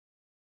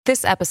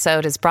This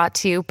episode is brought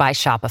to you by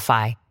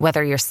Shopify.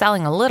 Whether you're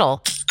selling a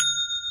little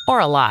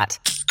or a lot,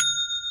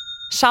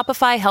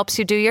 Shopify helps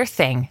you do your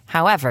thing,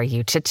 however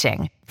you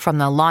cha-ching. From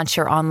the launch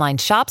your online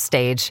shop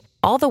stage,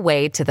 all the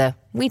way to the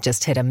we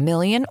just hit 1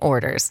 million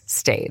orders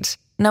stage.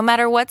 No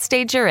matter what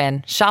stage you're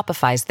in,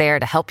 Shopify's there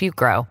to help you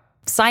grow.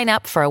 Sign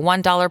up for a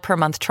 $1 per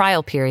month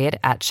trial period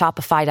at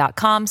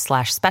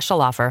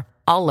shopify.com/special offer,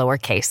 all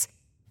lowercase.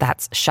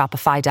 That's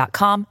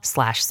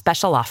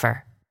shopify.com/special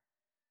offer.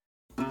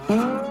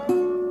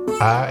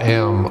 I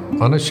am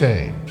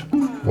unashamed.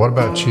 What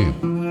about you?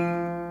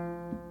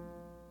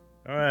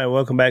 All right,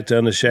 welcome back to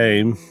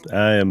Unashamed.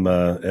 I am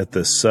at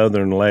the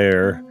Southern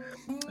Lair.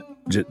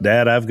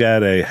 Dad, I've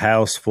got a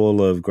house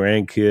full of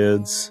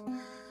grandkids,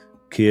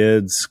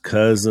 kids,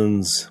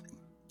 cousins.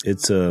 It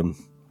sounds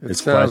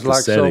quite the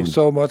like setting.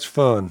 so much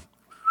fun.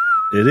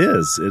 It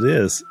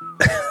is.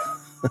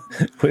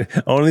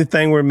 Only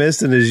thing we're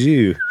missing is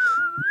you.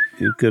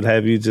 You could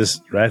have you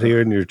just right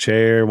here in your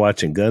chair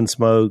watching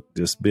Gunsmoke,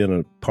 just being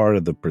a part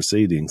of the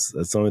proceedings.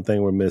 That's the only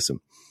thing we're missing.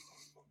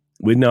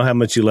 We know how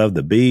much you love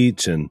the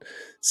beach and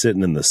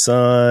sitting in the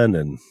sun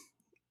and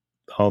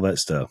all that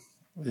stuff.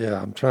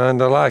 Yeah, I'm trying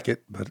to like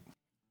it, but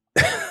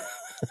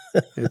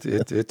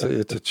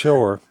it's a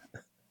chore.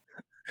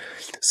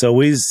 So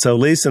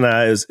Lisa and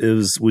I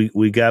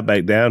we got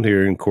back down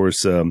here, and of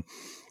course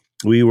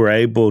we were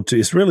able to.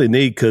 It's really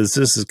neat because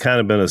this has kind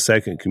of been a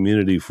second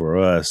community for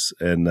us,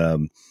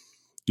 and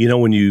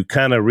when you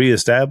kind of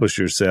reestablish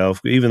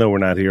yourself, even though we're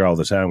not here all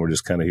the time, we're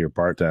just kind of here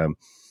part time.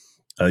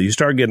 You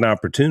start getting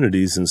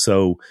opportunities, and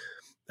so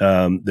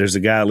there's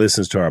a guy that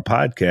listens to our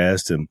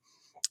podcast, and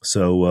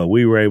so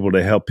we were able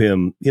to help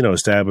him,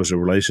 establish a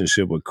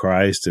relationship with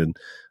Christ. And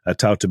I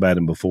talked about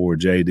him before,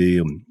 JD,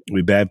 and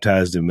we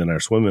baptized him in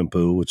our swimming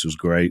pool, which was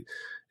great.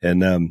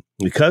 And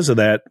because of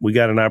that, we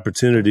got an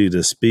opportunity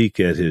to speak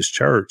at his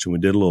church, and we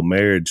did a little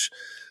marriage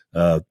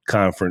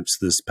conference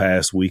this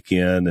past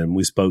weekend, and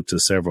we spoke to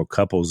several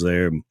couples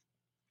there.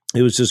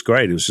 It was just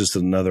great. It was just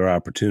another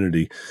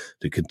opportunity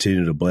to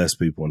continue to bless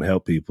people and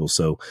help people.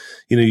 So,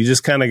 you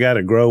just kind of got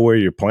to grow where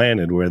you're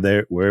planted,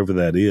 wherever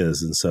that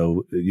is. And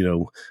so,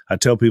 I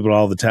tell people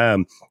all the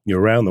time,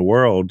 around the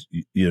world,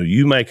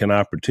 you make an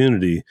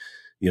opportunity,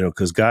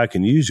 because God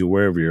can use you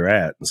wherever you're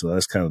at. And so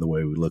that's kind of the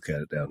way we look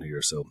at it down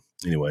here. So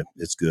anyway,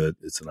 it's good.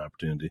 It's an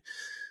opportunity.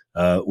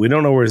 We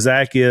don't know where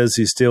Zach is.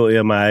 He's still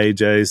MIA,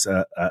 Jase.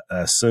 I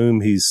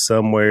assume he's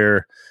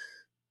somewhere.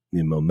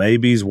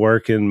 Maybe he's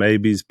working,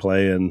 maybe he's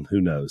playing. Who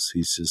knows?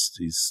 He's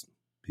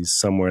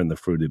somewhere in the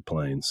fruited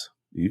plains.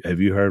 Have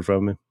you heard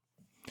from him?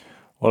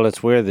 Well,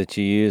 it's weird that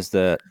you use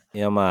the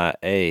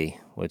MIA,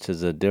 which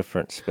is a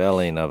different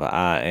spelling of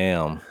I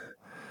am.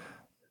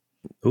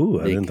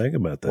 Ooh, I didn't think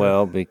about that.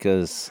 Well,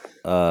 because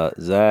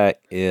Zach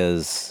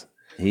is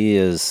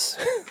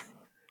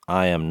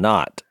I am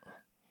not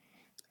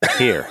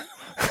here.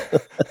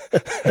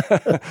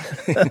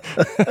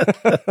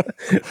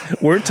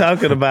 We're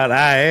talking about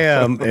I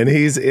am, and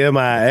he's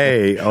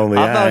MIA. Only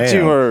I thought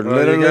you were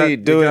literally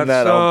doing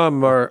that.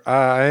 Some are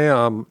I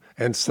am,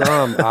 and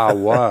some I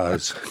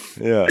was.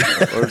 Yeah,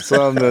 or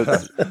some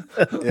that's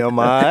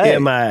MIA.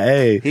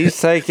 MIA. He's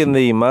taking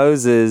the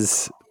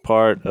Moses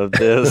part of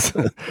this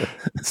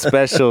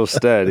special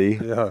study,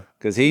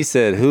 because he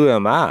said, "Who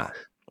am I?"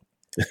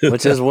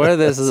 Which is where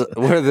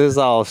this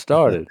all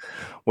started.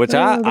 Which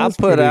I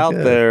put out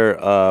good.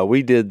 There.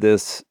 We did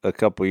this a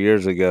couple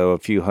years ago, a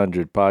few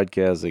hundred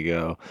podcasts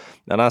ago,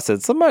 and I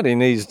said somebody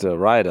needs to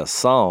write a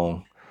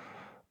song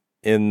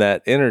in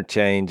that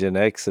interchange in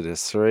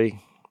Exodus 3.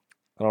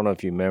 I don't know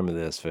if you remember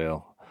this,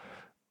 Phil.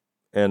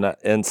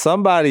 And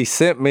somebody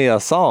sent me a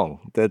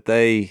song that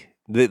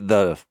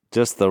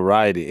just the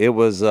writing. It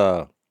was,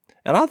 and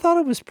I thought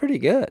it was pretty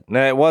good.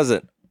 Now it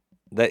wasn't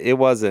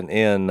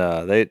in.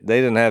 They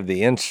didn't have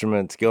the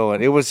instruments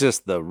going. It was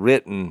just the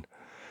written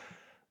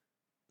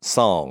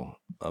song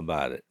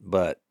about it,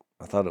 but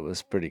I thought it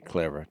was pretty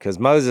clever because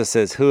Moses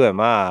says, "Who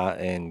am I?"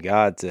 and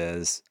God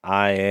says,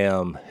 "I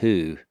am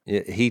who."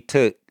 He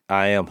took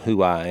 "I am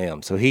who I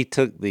am," so he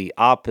took the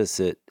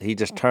opposite. He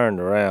just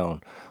turned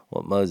around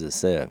what Moses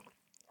said,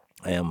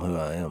 "I am who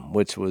I am,"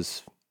 which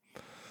was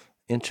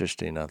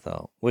interesting, I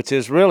thought. Which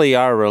is really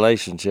our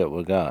relationship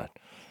with God.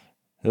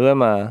 Who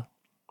am I?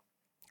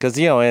 Because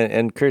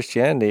in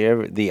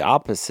Christianity, the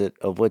opposite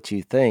of what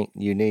you think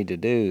you need to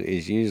do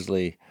is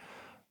usually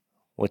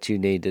what you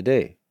need to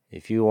do.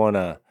 If you want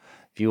to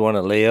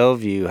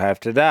live, you have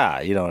to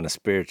die, in a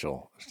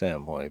spiritual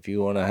standpoint. If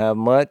you want to have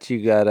much,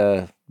 you got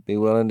to be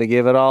willing to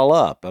give it all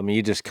up. I mean,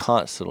 you just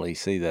constantly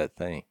see that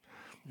thing.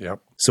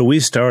 Yep. So we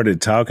started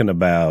talking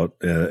about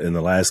in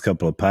the last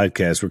couple of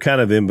podcasts, we're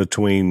kind of in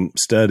between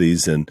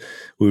studies, and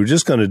we were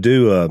just going to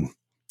do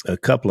a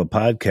couple of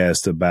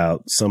podcasts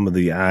about some of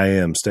the I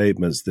am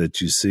statements that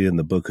you see in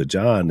the book of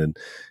John, and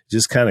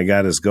just kind of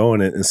got us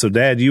going. And so,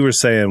 Dad, you were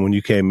saying when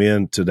you came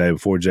in today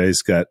before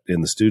Jase got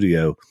in the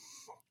studio,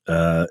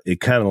 it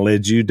kind of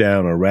led you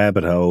down a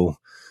rabbit hole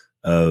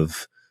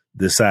of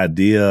this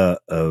idea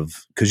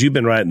of, because you've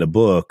been writing a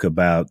book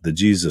about the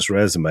Jesus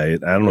resume. I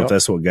don't know if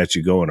that's what got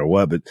you going or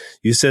what, but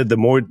you said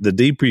the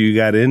deeper you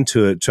got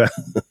into it,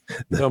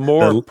 the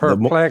more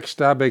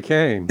perplexed I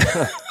became.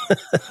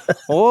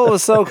 Well, what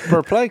was so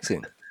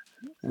perplexing?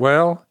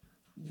 Well,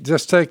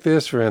 just take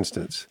this for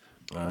instance.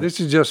 Right. This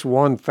is just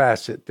one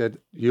facet that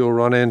you'll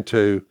run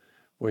into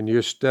when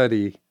you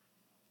study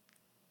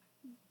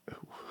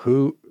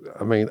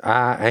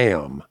I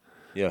am.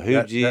 Yeah,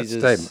 who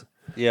Jesus. That statement.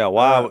 Yeah,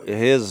 why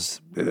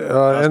his? I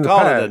was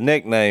calling it a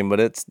nickname,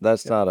 but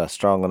that's not a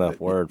strong enough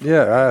word.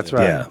 That's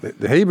right. Yeah.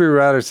 The Hebrew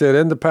writer said,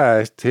 in the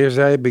past, here's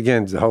how he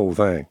begins the whole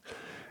thing.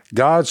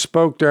 God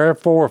spoke to our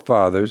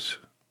forefathers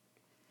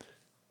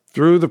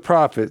through the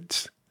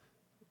prophets,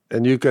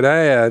 and you could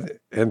add,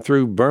 and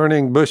through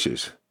burning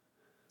bushes.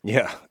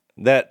 Yeah,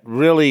 that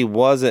really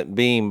wasn't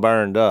being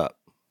burned up.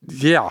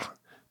 Yeah.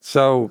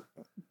 So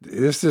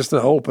this is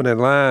the opening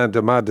line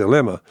to my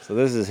dilemma. So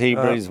this is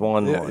Hebrews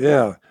 1:1.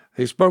 Yeah.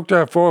 He spoke to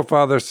our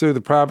forefathers through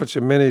the prophets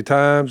many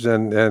times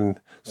and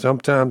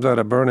sometimes out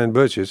of burning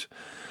bushes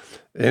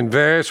in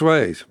various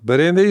ways. But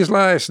in these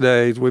last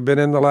days, we've been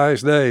in the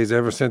last days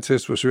ever since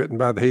this was written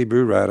by the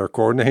Hebrew writer,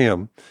 according to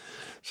him.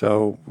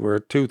 So we're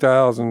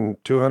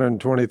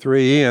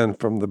 2,223 in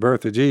from the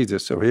birth of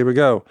Jesus. So here we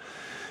go.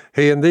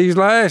 In these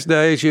last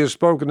days, he has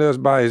spoken to us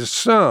by his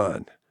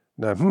Son.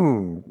 Now,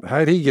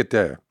 how'd he get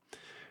there?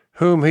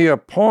 Whom he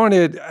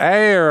appointed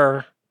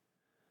heir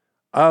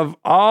of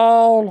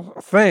all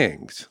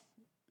things.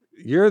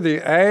 You're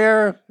the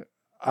heir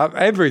of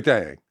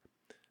everything.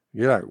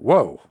 You're like,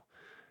 whoa.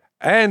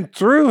 And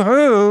through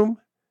whom,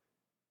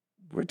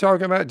 we're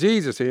talking about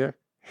Jesus here,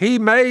 he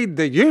made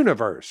the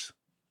universe.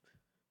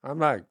 I'm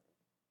like,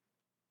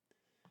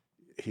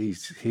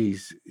 he's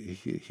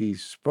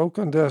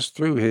spoken to us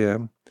through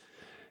him.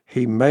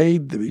 He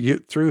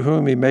made through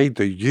whom he made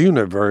the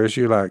universe.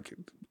 You're like,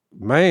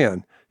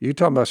 man, you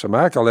talking about some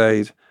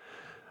accolades.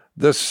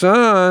 The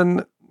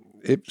Son,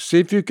 see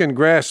if you can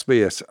grasp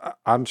this.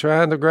 I'm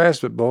trying to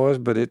grasp it, boys,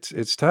 but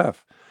it's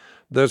tough.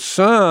 The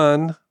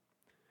Son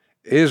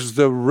is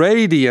the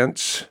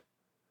radiance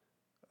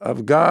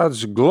of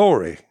God's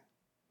glory.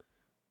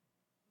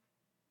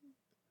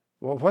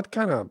 Well, what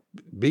kind of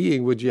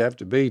being would you have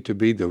to be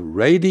the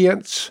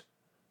radiance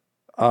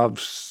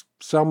of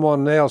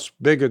someone else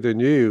bigger than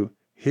you,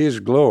 his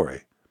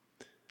glory?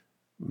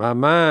 My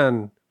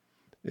mind,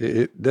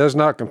 it does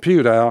not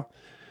compute, Al.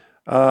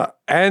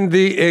 And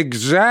the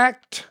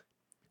exact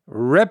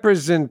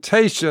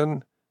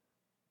representation,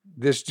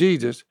 this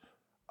Jesus,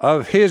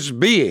 of his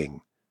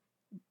being.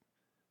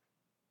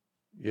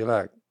 You're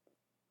like,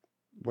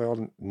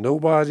 well,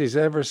 nobody's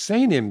ever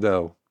seen him,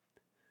 though.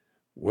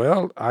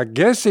 Well, I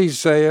guess he's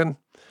saying,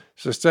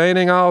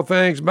 sustaining all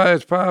things by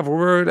his powerful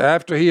word,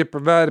 after he had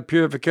provided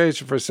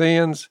purification for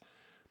sins,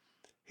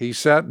 he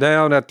sat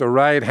down at the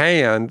right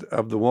hand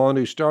of the one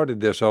who started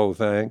this whole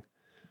thing,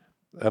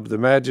 of the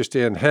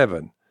majesty in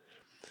heaven.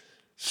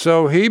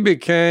 So he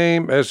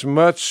became as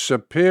much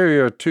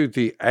superior to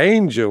the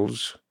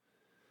angels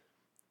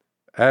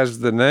as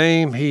the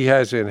name he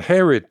has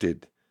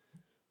inherited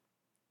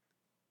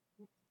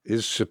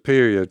is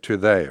superior to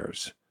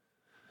theirs.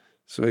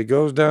 So he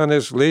goes down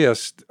this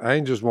list.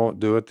 Angels won't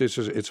do it.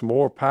 It's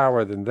more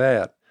power than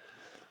that.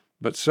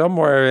 But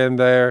somewhere in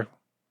there,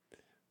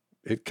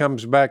 it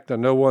comes back to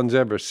no one's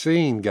ever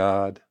seen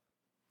God.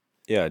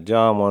 Yeah,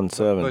 John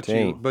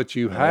 1:17. But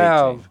you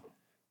have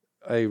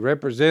a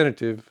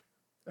representative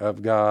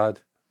of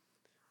God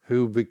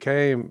who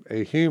became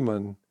a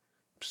human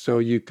so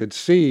you could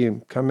see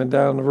him coming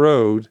down the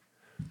road.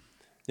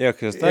 Yeah,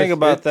 because think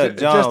about that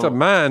John. Just a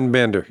mind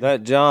bender.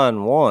 That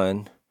John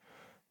 1,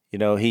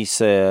 he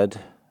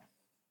said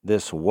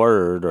this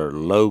word or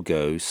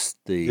logos,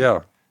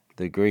 the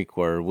Greek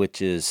word,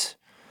 which is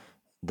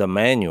the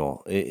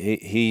manual.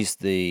 He's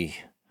the,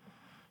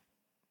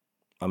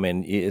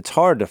 it's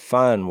hard to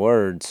find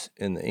words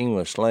in the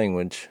English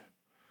language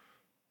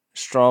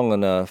strong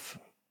enough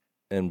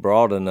and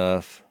broad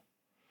enough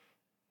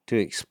to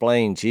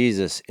explain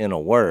Jesus in a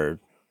word.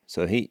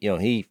 So he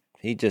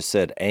just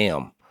said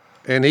am.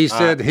 And he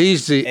said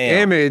he's the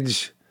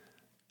image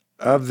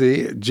of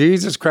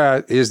Jesus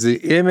Christ is the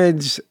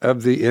image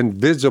of the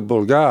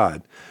invisible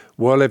God.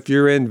 Well, if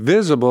you're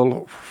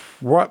invisible,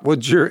 what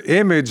would your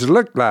image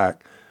look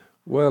like?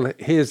 Well,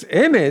 his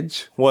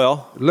image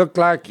looked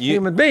like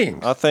human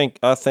beings. I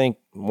think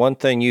one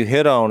thing you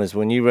hit on is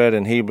when you read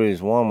in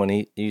Hebrews 1,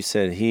 when you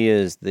said he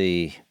is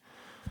the,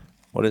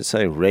 what did it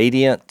say,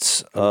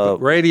 radiance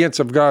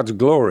of God's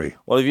glory.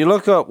 Well, if you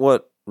look up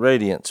what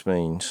radiance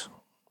means,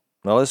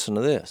 now listen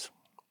to this.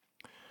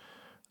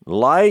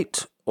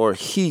 Light or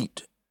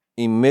heat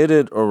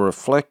emitted or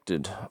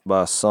reflected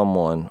by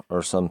someone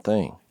or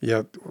something.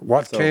 Yeah,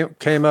 what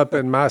came up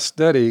in my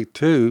study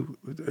too,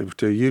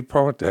 to you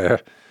point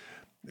there,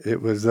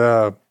 it was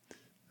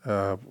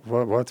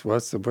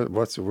what's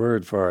the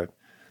word for it?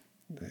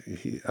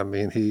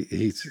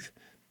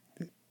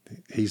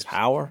 He's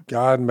power.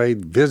 God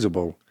made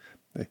visible.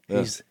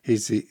 He's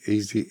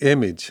the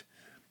image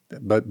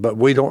But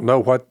we don't know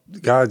what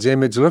God's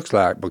image looks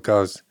like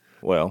because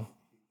Well,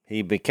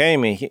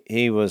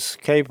 he was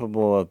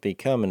capable of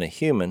becoming a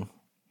human.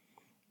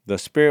 The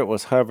Spirit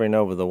was hovering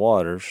over the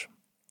waters.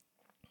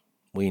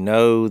 We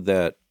know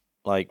that,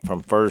 like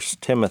from 1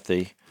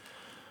 Timothy,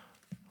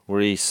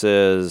 where he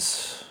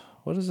says,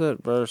 what is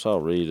that verse?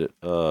 I'll read it.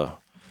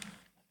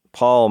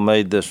 Paul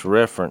made this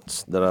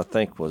reference that I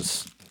think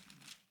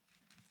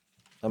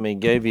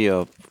gave you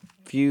a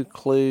few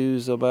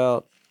clues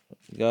about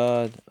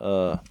God.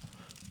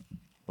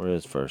 Where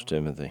is 1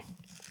 Timothy?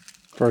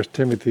 1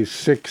 Timothy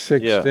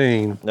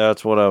 6:16. Yeah,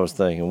 that's what I was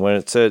thinking. When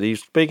it said,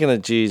 he's speaking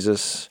of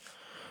Jesus,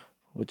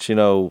 which, he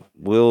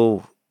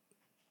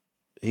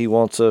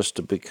wants us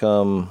to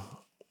become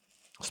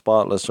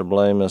spotless or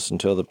blameless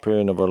until the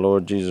appearing of our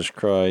Lord Jesus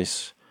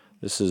Christ.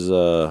 This is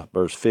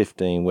verse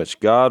 15, which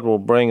God will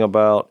bring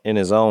about in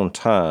his own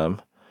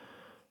time,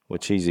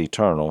 which he's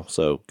eternal.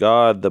 So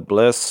God, the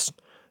blessed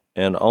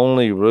and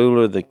only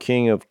ruler, the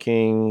King of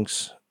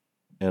kings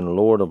and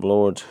Lord of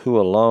lords, who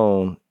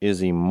alone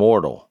is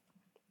immortal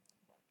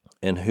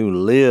and who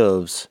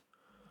lives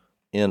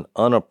in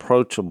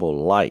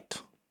unapproachable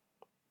light,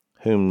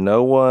 whom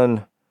no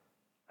one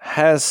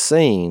has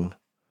seen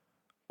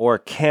or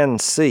can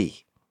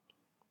see.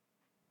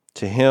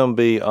 To him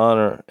be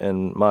honor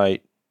and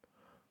might.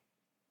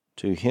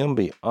 To him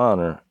be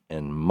honor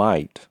and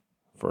might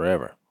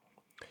forever.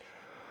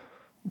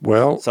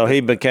 Well, So he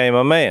became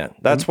a man.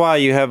 That's why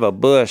you have a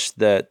bush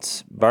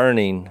that's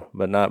burning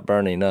but not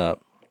burning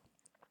up.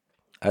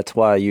 That's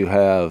why you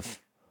have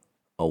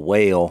a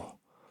whale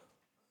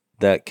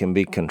that can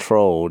be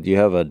controlled. You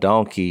have a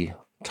donkey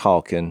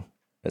talking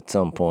at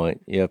some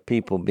point. You have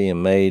people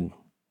being made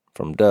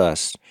from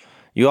dust.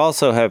 You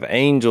also have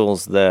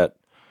angels that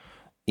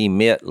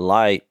emit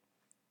light,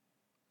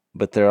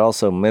 but they're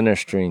also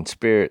ministering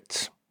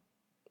spirits.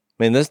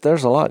 I mean,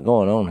 there's a lot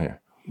going on here.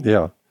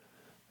 yeah.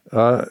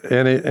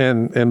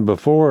 And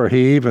before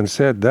he even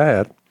said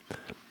that,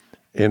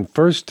 in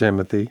 1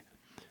 Timothy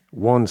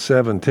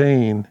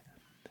 1:17,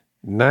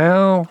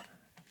 now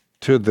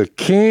to the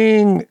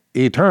King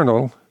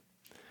eternal,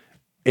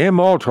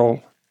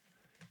 immortal,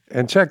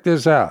 and check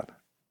this out,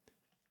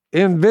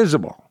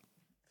 invisible,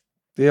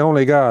 the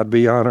only God,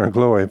 be honor and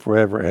glory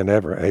forever and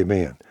ever.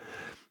 Amen.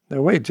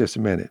 Now, wait just a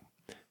minute.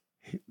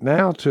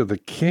 Now to the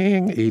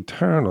King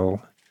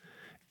eternal,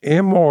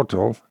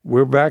 immortal,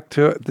 we're back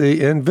to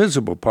the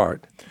invisible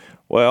part.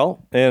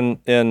 Well, and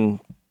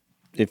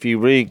if you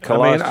read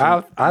Colossians...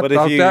 I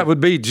thought that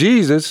would be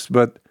Jesus,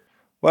 but...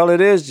 Well,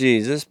 it is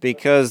Jesus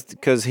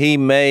because he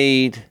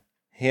made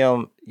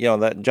him,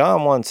 that John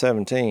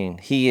 1:17,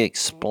 he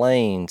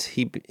explains,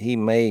 he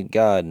made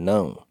God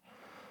known.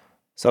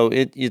 So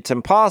it's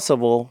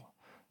impossible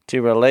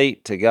to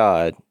relate to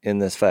God in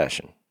this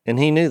fashion. And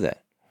he knew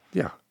that.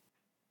 Yeah.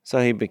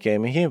 So he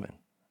became a human,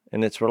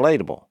 and it's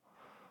relatable.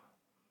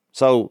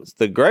 So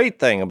the great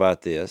thing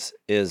about this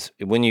is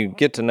when you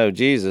get to know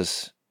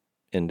Jesus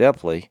in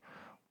depthly,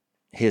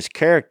 his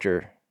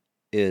character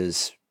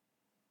is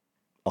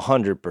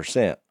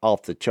 100%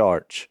 off the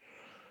charts.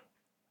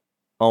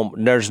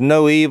 There's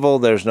no evil,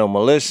 there's no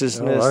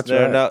maliciousness. Oh,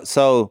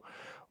 that's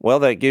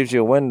right. That gives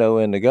you a window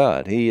into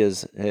God. He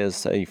has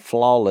a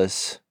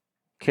flawless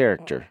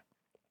character.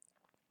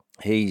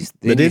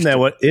 But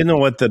isn't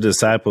what the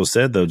disciples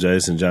said though,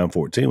 Jase, in John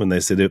 14, when they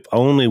said, if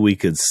only we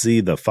could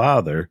see the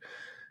Father,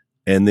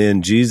 and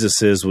then Jesus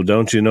says, well,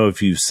 don't you know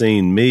if you've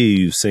seen me,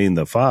 you've seen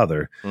the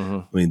Father? Mm-hmm.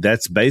 I mean,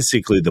 that's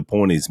basically the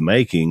point he's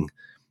making,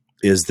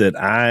 is that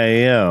I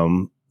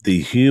am the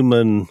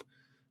human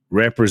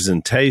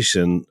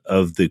representation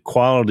of the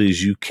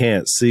qualities you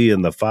can't see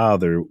in the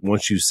Father.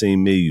 Once you've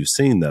seen me, you've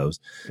seen those.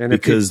 And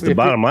because the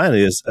bottom line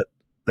is,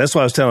 that's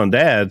what I was telling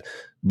Dad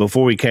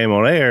before we came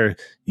on air,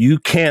 you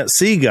can't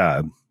see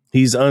God.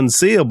 He's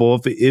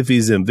unseeable if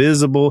he's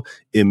invisible,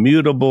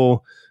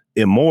 immutable,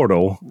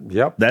 immortal.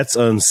 Yep. That's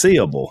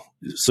unseeable.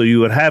 So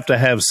you would have to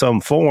have some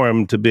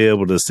form to be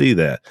able to see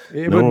that.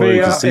 It would be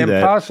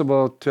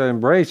impossible to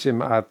embrace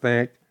him, I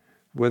think,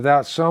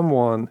 without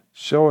someone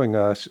showing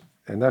us,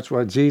 and that's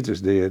what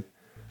Jesus did,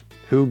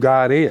 who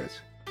God is.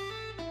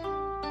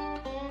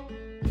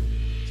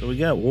 So we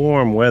got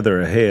warm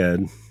weather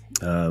ahead.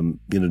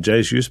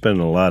 Jase, you're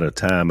spending a lot of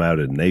time out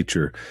in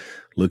nature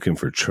looking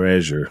for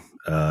treasure.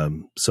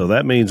 So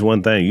that means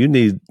one thing, you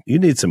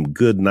need some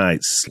good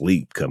night's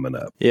sleep coming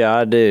up. Yeah,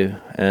 I do.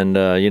 And,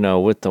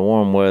 with the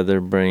warm weather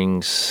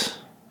brings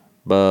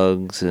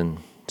bugs and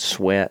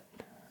sweat.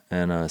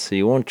 And so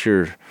you want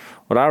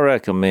what I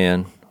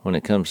recommend when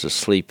it comes to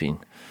sleeping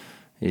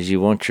is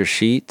you want your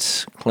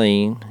sheets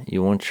clean,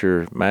 you want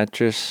your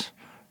mattress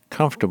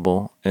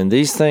comfortable, and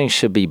these things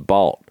should be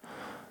bought.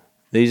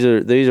 These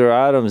are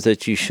items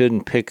that you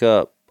shouldn't pick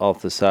up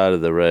off the side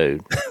of the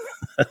road.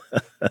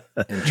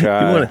 And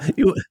try.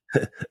 You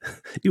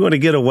want to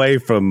get away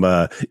from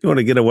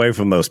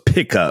those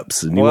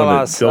pickups. And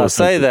I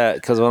say that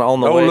because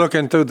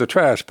looking through the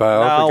trash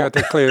pile, I forgot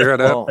to clear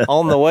it up.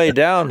 On the way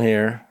down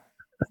here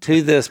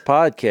to this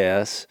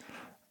podcast,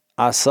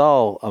 I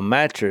saw a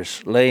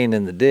mattress laying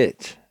in the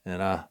ditch,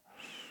 and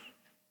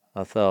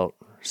I thought,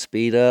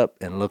 speed up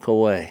and look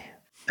away.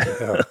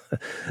 Yeah.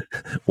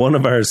 One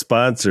of our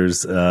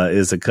sponsors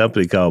is a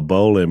company called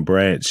Bowl and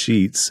Branch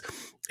Sheets,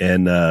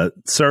 and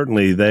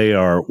certainly they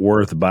are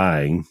worth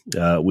buying.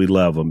 We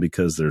love them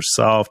because they're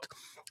soft,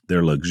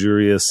 they're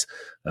luxurious.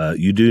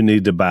 You do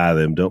need to buy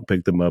them. Don't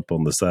pick them up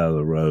on the side of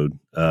the road.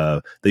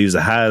 They use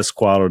the highest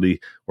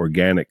quality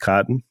organic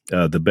cotton,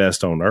 the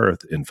best on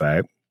earth, in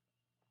fact.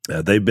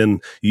 They've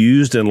been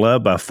used and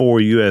loved by 4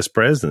 U.S.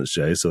 presidents,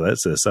 Jay, so that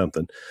says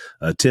something.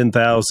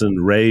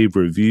 10,000 rave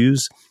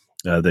reviews.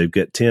 They've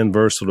got 10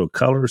 versatile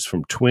colors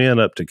from twin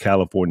up to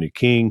California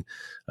king.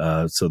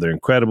 So they're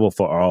incredible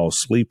for all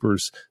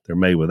sleepers. They're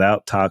made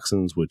without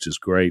toxins, which is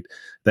great.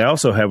 They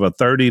also have a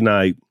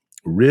 30-night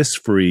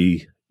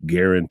risk-free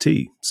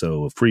guarantee.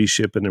 So free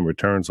shipping and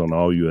returns on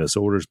all U.S.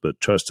 orders, but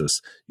trust us,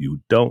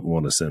 you don't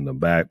want to send them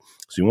back.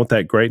 So you want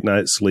that great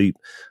night's sleep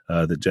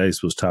that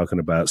Jase was talking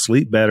about.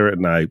 Sleep better at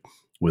night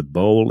with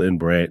Bowl and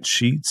Branch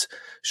sheets.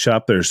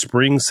 Shop their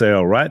spring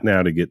sale right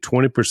now to get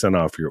 20%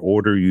 off your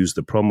order. Use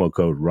the promo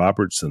code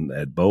Robertson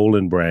at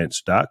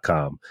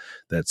bowlandbranch.com.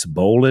 That's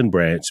Bowl and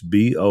Branch,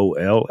 BOLLAND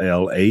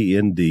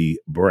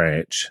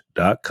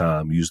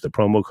branch.com. Use the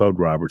promo code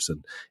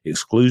Robertson.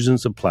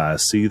 Exclusions apply.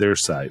 See their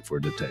site for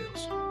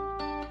details.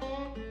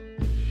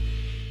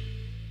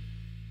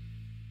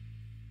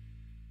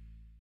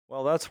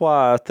 Well, that's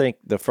why I think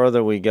the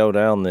further we go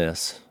down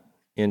this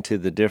into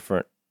the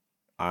different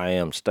I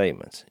am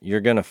statements, you're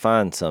going to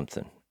find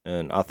something.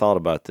 And I thought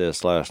about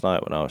this last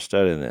night when I was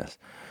studying this.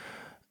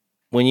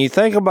 When you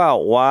think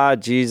about why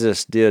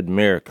Jesus did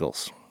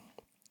miracles,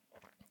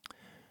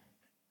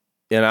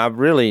 and I've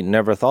really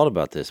never thought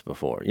about this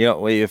before. You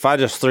know, if I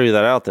just threw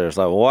that out there, it's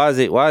like, well,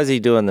 why is he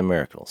doing the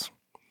miracles?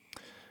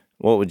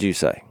 What would you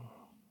say?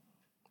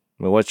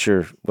 I mean, what's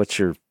your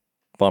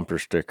bumper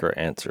sticker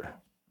answer?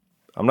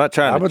 I'm not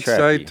trying to I would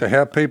say to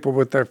help people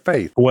with their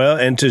faith. Well,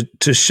 and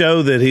to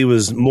show that he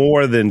was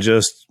more than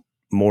just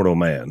mortal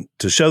man,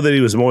 to show that he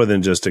was more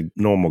than just a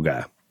normal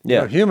guy. Yeah.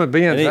 You know, human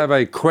beings have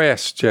a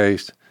quest,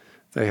 Jase.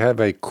 They have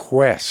a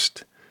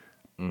quest.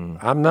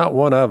 I'm not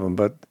one of them,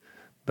 but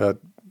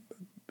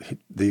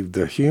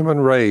the human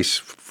race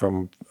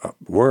from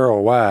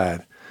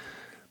worldwide,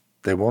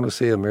 they want to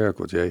see a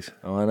miracle, Jase.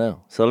 Oh, I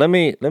know. So let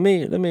me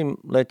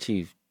let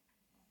you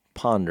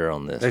ponder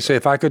on this. They say,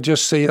 if I could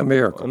just see a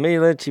miracle. Let me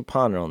let you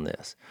ponder on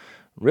this.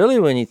 Really,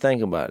 when you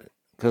think about it,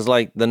 because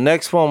like the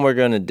next one we're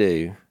going to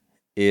do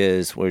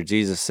is where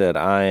Jesus said,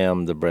 I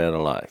am the bread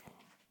of life.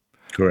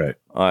 Correct.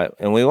 All right,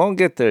 and we won't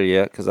get there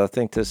yet because I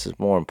think this is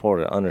more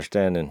important,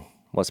 understanding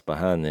what's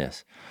behind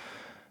this.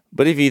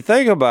 But if you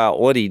think about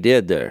what he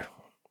did there,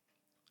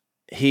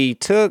 he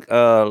took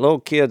a little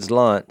kid's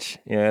lunch,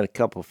 had a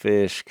couple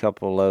fish,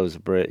 couple loaves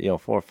of bread, 4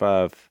 or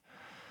 5.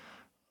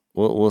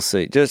 We'll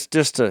see. It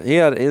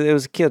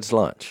was a kid's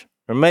lunch,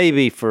 or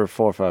maybe for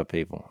 4 or 5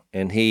 people,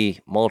 and he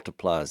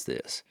multiplies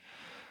this.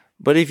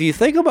 But if you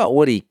think about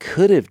what he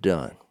could have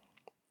done,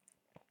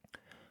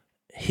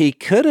 he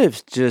could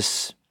have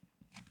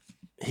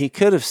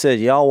said,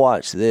 y'all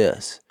watch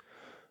this,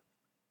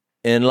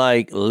 and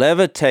like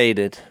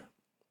levitated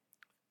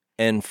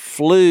and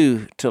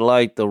flew to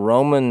like the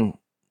Roman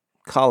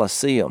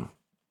Colosseum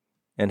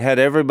and had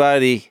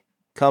everybody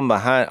come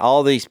behind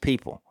all these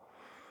people.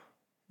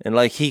 And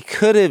like he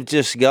could have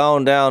just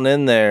gone down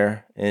in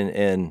there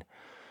and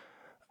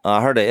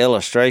I heard an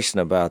illustration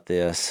about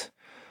this.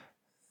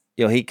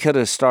 He could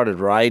have started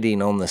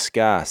writing on the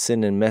sky,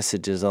 sending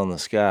messages on the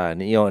sky,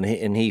 and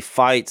and he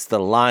fights the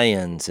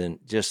lions and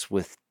just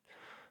with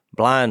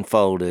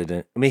blindfolded.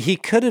 And I mean, he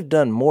could have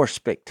done more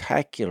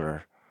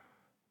spectacular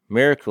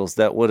miracles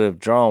that would have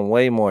drawn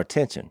way more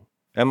attention.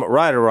 Am I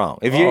right or wrong?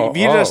 If you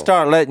just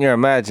start letting your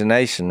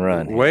imagination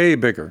run, way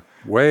bigger.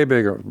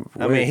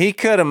 I mean, he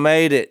could have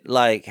made it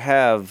like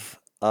have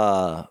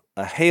a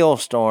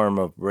hailstorm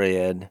of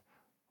bread,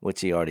 which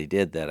he already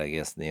did that, I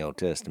guess, in the Old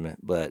Testament.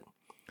 But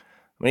I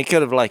mean, he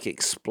could have like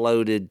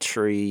exploded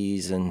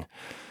trees, and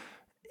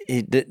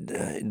he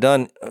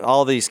done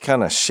all these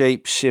kind of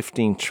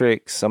shape-shifting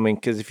tricks. I mean,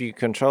 because if you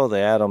control the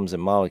atoms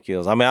and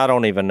molecules, I mean, I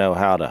don't even know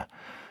how to.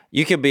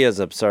 You can be as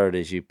absurd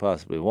as you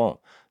possibly want.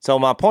 So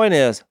my point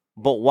is,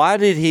 but why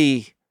did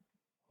he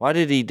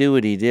do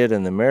what he did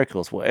in the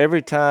miracles? Well,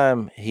 every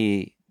time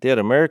he did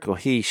a miracle,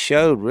 he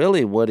showed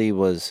really what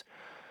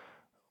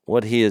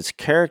his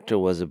character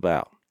was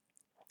about.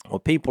 Well,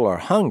 people are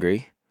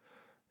hungry,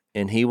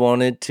 and he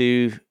wanted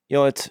to,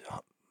 it's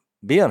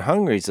being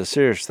hungry is a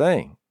serious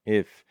thing.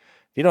 If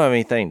you don't have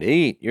anything to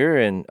eat, you're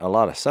in a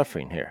lot of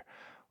suffering here.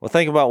 Well,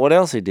 think about what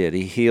else he did.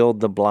 He healed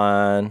the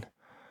blind,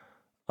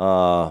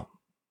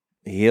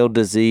 healed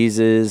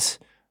diseases.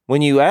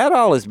 When you add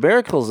all his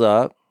miracles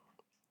up,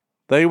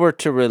 they were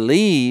to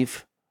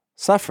relieve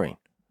suffering.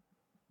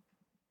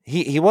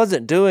 He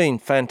wasn't doing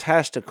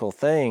fantastical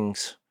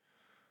things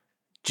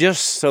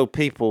just so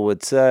people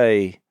would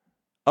say,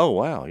 oh,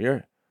 wow,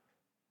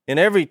 and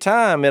every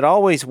time it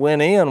always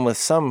went in with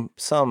some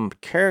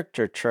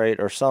character trait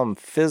or some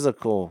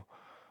physical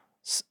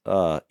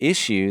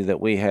issue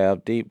that we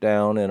have deep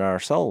down in our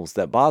souls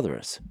that bother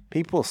us.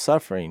 People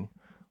suffering,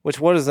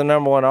 what is the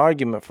number one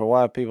argument for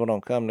why people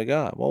don't come to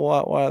God? Well,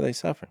 why are they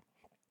suffering?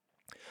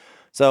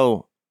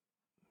 So,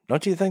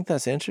 don't you think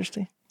that's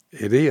interesting?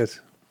 It is.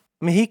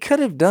 I mean, he could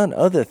have done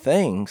other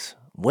things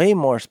way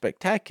more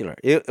spectacular.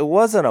 It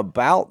wasn't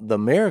about the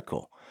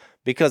miracle,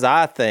 because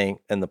I think,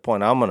 and the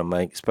point I'm going to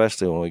make,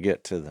 especially when we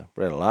get to the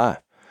bread of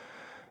life,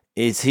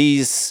 is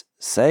he's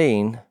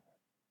saying,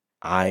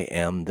 I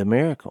am the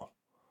miracle.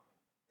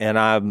 And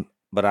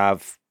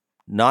I've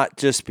not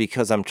just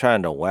because I'm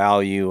trying to wow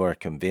you or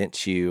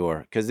convince you,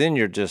 or because then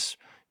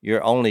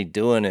you're only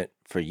doing it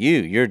for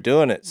you. You're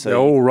doing it so. The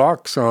old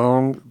rock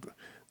song,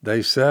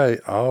 they say,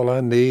 all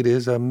I need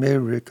is a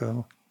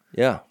miracle.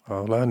 Yeah.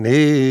 All I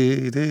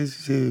need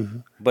is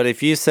you. But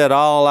if you said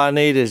all I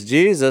need is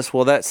Jesus,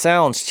 well, that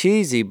sounds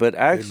cheesy, but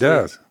actually, it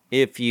does.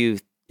 If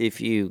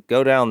you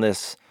go down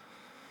this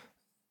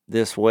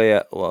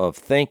way of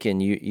thinking,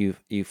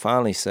 you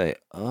finally say,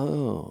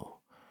 oh,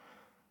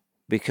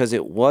 because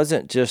it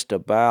wasn't just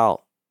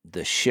about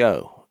the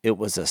show. It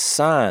was a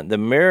sign. The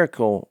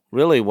miracle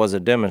really was a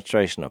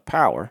demonstration of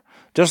power,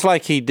 just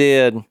like he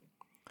did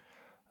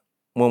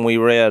when we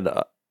read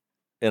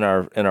in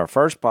our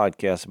first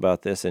podcast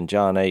about this in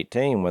John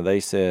 18, where they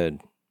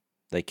said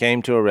they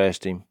came to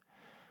arrest him,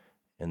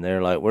 and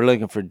they're like, we're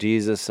looking for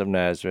Jesus of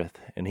Nazareth,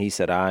 and he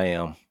said, I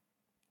am.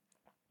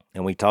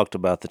 And we talked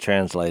about the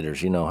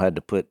translators, had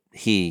to put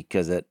he,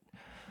 because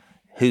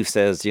who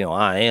says,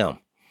 I am.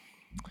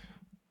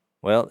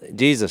 Well,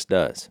 Jesus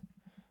does.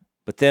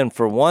 But then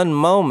for one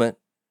moment,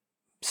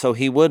 so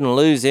he wouldn't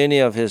lose any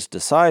of his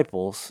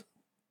disciples,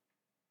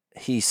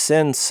 he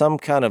sends some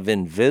kind of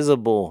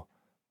invisible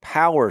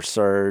power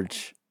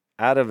surge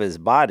out of his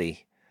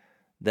body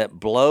that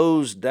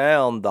blows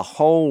down the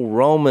whole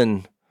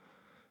Roman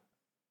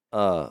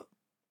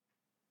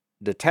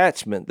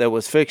detachment that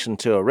was fixing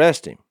to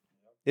arrest him.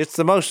 It's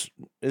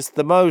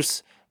the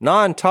most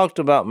non-talked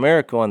about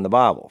miracle in the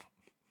Bible.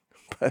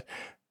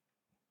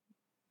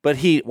 But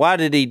why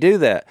did he do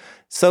that?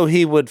 So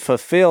he would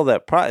fulfill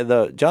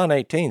that. John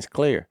 18 is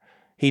clear.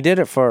 He did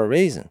it for a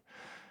reason.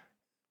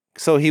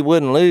 So he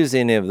wouldn't lose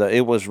any of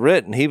it was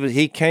written.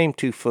 He came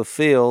to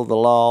fulfill the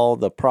law,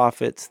 the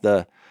prophets.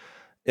 There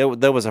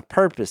was a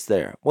purpose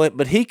there.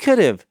 But he could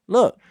have,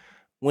 look,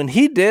 when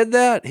he did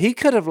that, he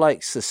could have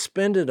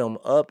suspended them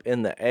up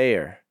in the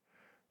air,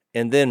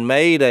 and then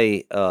made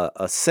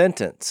a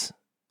sentence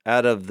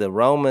out of the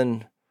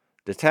Roman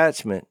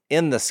detachment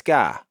in the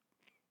sky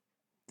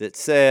that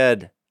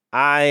said,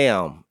 I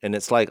am. And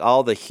it's like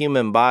all the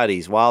human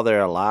bodies while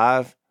they're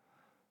alive,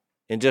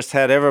 and just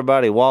had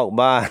everybody walk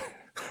by.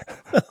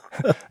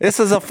 This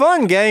is a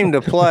fun game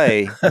to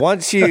play.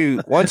 Once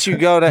you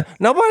go to,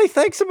 nobody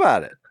thinks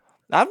about it.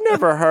 I've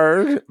never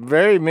heard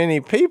very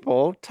many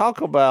people talk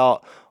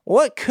about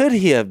what could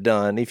he have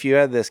done if you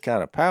had this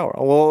kind of power.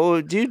 Well, what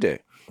would you do?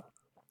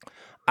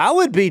 I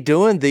would be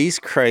doing these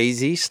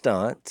crazy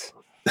stunts.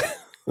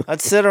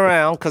 I'd sit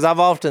around, because I've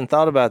often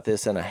thought about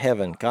this in a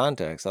heaven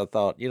context. I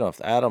thought, if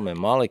the atom and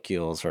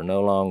molecules are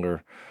no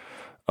longer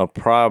a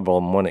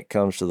problem when it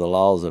comes to the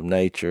laws of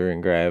nature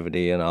and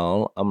gravity and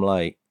all, I'm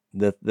like,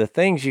 the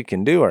things you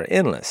can do are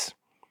endless.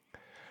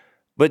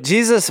 But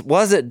Jesus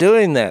wasn't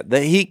doing that.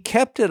 That he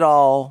kept it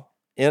all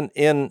in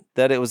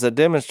that it was a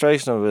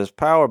demonstration of his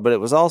power, but it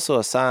was also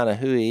a sign of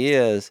who he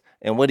is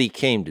and what he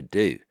came to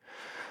do.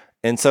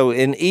 And so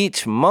in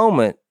each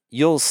moment,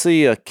 you'll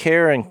see a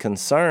care and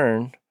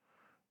concern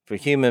for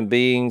human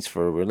beings,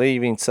 for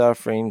relieving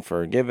suffering,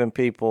 for giving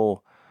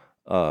people,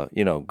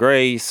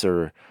 grace,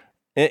 or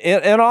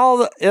in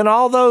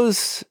all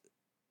those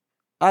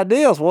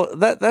ideals. Well,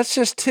 that's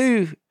just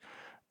too.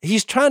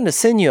 He's trying to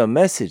send you a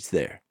message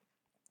there.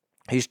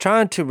 He's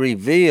trying to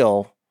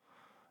reveal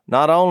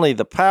not only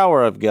the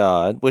power of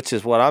God, which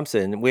is what I'm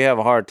saying. We have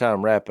a hard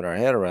time wrapping our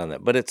head around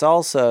that, but it's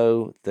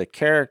also the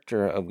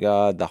character of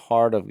God, the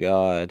heart of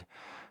God,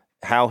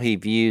 how he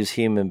views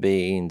human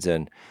beings.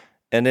 And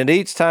then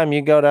each time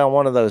you go down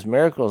one of those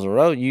miracles in a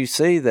row, you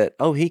see that,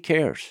 oh, he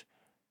cares.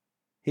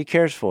 He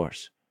cares for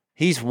us.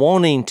 He's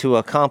wanting to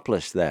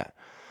accomplish that.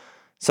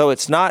 So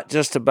it's not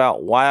just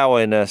about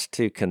wowing us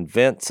to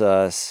convince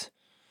us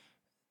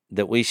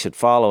that we should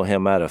follow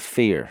him out of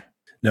fear.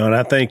 No, and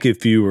I think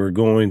if you were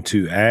going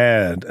to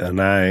add an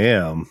I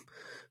am,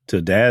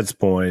 to Dad's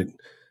point,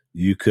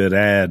 you could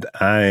add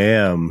I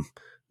am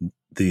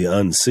the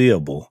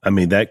unseeable. I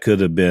mean, that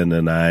could have been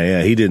an I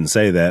am. He didn't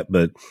say that,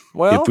 but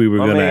if we were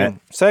going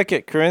to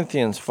 2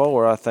 Corinthians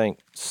 4, I think,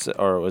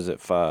 or was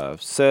it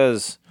 5,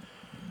 says...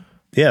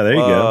 Yeah, there you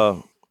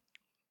go.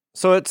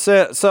 So it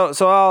says, so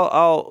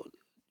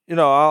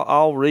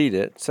I'll read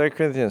it. 2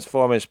 Corinthians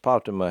 4, it's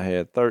popped in my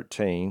head,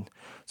 13.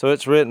 So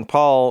it's written,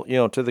 Paul,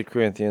 to the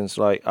Corinthians,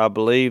 like, I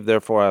believe,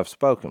 therefore I've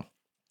spoken.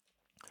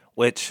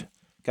 Which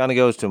kind of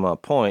goes to my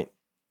point.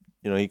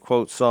 He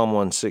quotes Psalm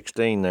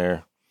 116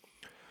 there.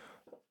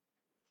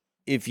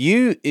 If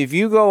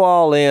you go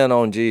all in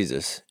on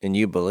Jesus and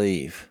you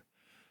believe,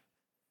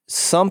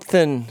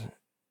 something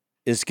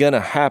is going to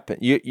happen.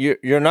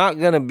 You're not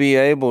going to be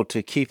able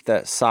to keep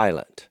that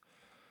silent.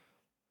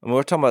 I mean,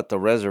 we're talking about the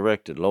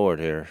resurrected Lord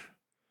here,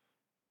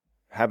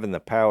 having the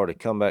power to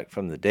come back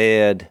from the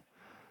dead.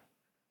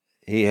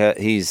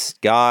 He's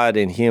God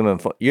in human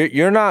form.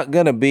 You're not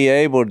going to be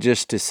able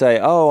just to say,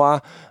 "Oh,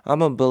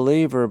 I'm a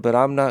believer, but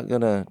I'm not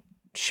going to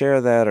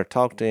share that or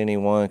talk to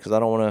anyone because I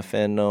don't want to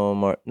offend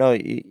them." Or no,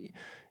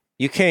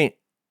 you can't.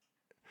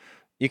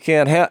 You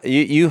can't have.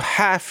 You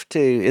have to.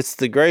 It's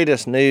the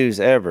greatest news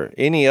ever.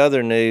 Any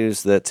other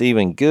news that's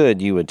even good,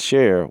 you would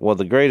share. Well,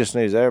 the greatest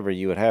news ever,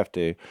 you would have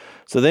to.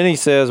 So then he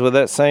says, with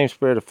that same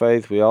spirit of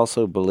faith, we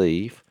also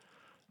believe,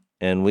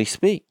 and we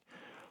speak.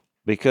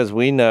 Because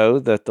we know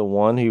that the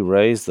one who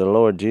raised the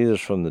Lord Jesus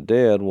from the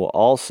dead will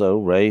also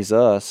raise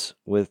us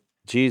with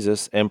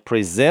Jesus and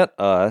present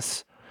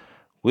us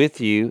with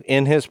you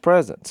in his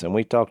presence. And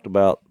we talked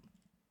about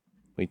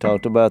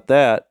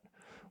that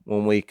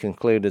when we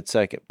concluded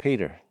 2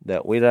 Peter,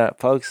 that we're not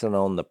focusing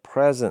on the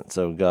presence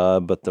of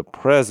God, but the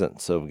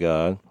presence of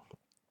God.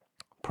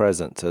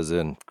 Presence as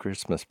in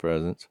Christmas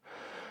presents.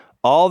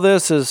 All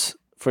this is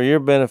for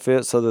your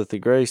benefit, so that the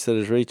grace that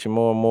is reaching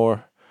more and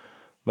more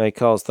may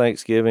cause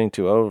thanksgiving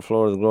to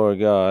overflow to the glory of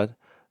God.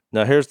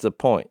 Now here's the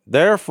point.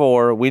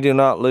 Therefore, we do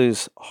not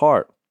lose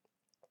heart.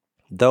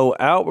 Though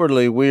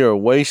outwardly we are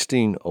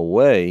wasting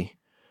away,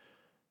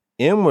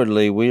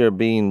 inwardly we are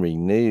being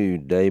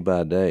renewed day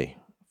by day.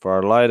 For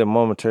our light and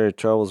momentary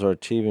troubles are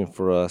achieving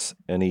for us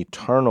an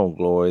eternal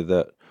glory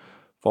that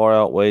far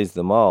outweighs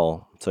them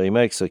all. So he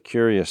makes a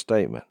curious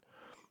statement.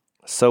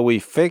 So we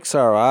fix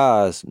our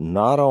eyes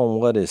not on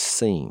what is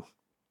seen,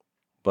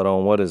 but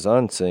on what is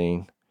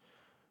unseen.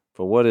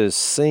 For what is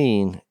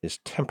seen is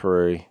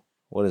temporary.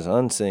 What is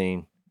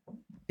unseen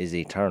is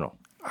eternal.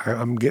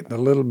 I'm getting a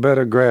little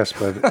better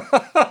grasp of it.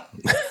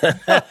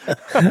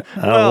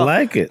 I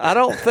like it. I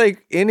don't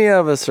think any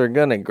of us are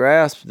going to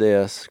grasp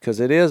this because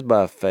it is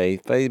by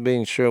faith. Faith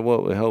being sure of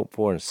what we hope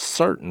for and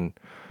certain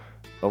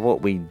of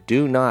what we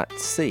do not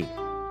see.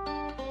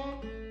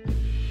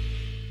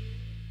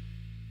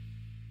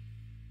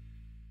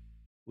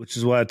 Which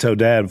is why I told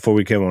Dad before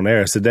we came on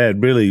air, I said,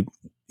 Dad, really,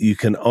 you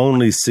can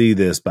only see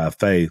this by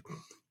faith,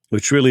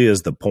 which really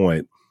is the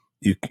point.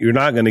 You're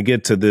not going to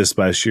get to this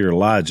by sheer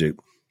logic.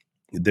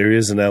 There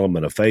is an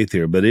element of faith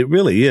here, but it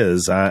really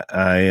is, I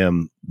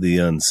am the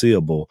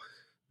unseeable,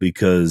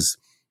 because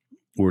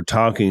we're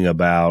talking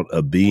about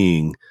a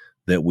being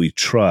that we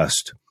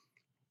trust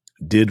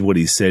did what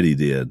he said he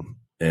did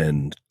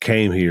and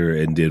came here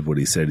and did what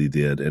he said he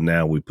did, and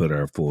now we put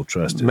our full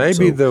trust in him.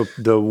 Maybe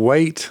the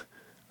weight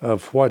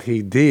of what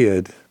he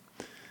did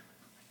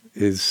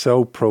is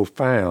so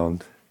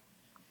profound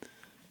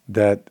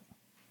that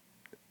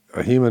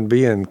a human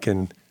being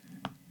can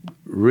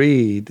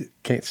read,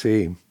 can't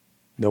see him.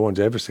 No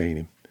one's ever seen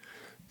him.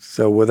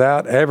 So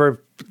without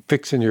ever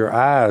fixing your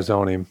eyes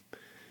on him,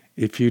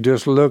 if you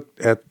just look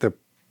at the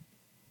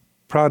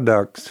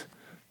products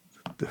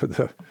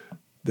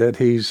that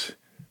he's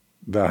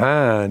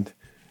behind,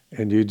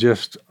 and you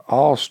just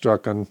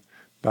awestruck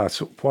by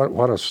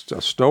what a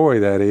story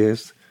that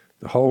is,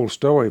 the whole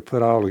story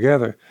put all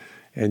together,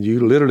 and you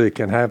literally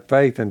can have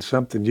faith in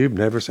something you've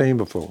never seen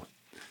before.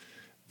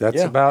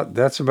 That's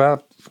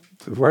about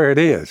where it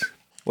is.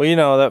 Well, you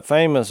know, that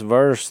famous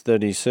verse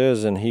that he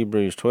says in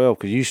Hebrews 12,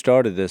 because you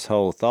started this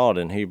whole thought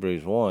in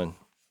Hebrews 1,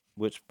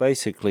 which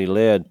basically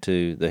led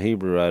to the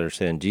Hebrew writer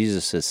saying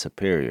Jesus is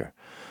superior.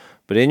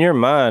 But in your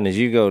mind, as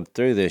you go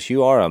through this,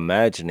 you are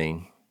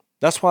imagining.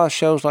 That's why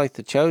shows like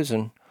The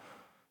Chosen,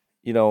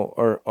 you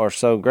know, are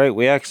so great.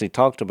 We actually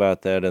talked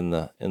about that in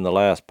the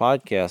last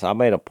podcast. I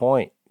made a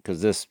point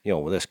because this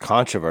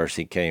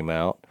controversy came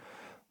out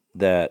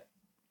that,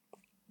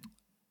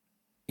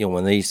 you know,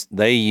 when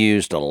they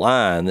used a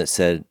line that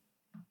said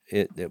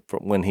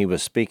when he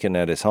was speaking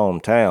at his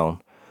hometown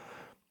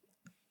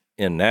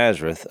in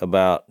Nazareth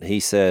about,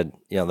 he said,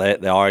 you know,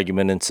 the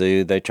argument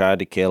ensued. They tried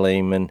to kill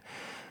him and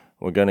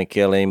were going to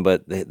kill him,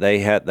 but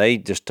they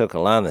just took a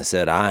line that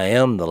said, "I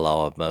am the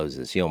law of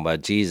Moses," you know, by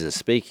Jesus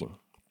speaking.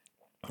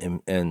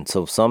 And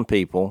so some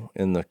people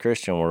in the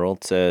Christian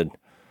world said,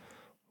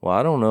 well,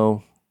 I don't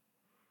know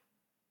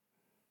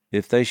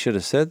if they should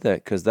have said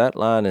that because that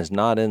line is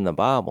not in the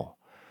Bible.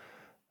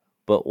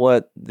 But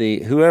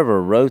whoever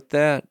wrote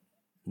that,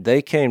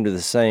 they came to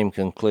the same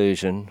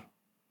conclusion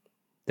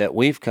that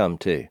we've come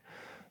to.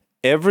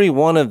 Every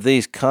one of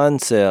these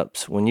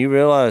concepts, when you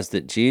realize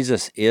that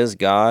Jesus is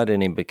God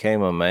and he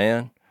became a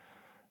man,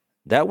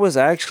 that was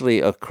actually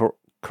a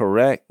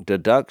correct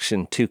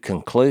deduction to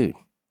conclude.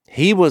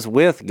 He was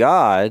with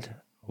God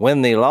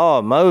when the law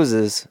of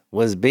Moses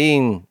was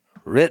being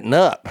written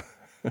up.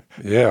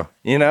 Yeah.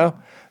 You know?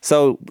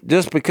 So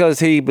just because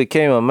he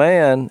became a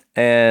man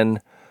and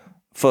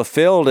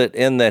fulfilled it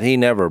in that he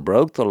never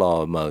broke the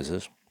law of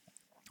Moses,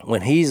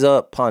 when he's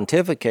up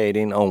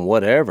pontificating on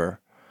whatever,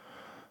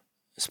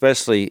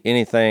 especially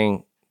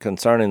anything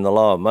concerning the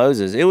law of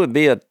Moses, it would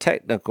be a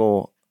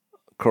technical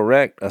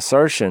correct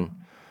assertion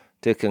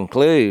to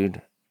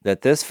conclude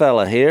that this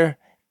fella here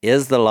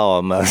is the law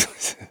of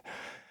Moses.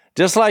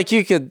 Just like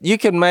you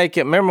could make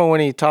it. Remember when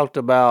he talked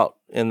about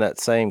in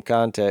that same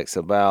context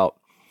about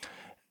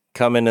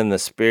coming in the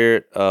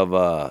spirit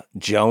of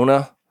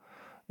Jonah,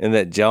 and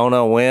that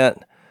Jonah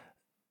went.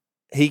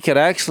 He could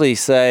actually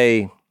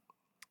say,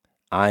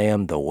 "I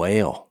am the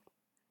whale."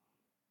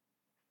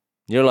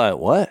 You're like,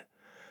 what?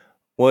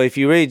 Well, if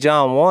you read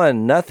John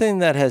 1, nothing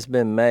that has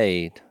been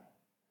made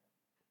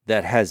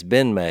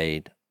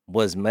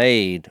was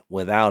made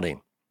without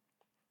him.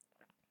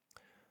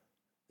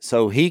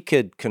 So he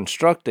could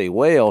construct a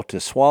whale to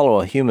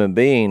swallow a human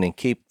being and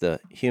keep the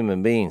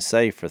human being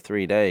safe for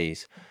 3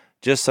 days,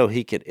 just so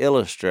he could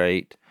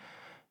illustrate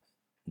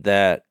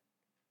that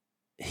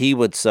he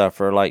would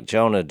suffer like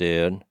Jonah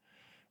did.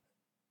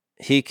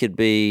 He could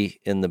be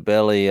in the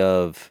belly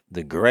of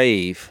the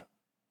grave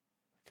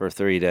for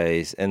 3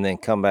 days and then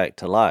come back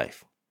to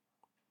life.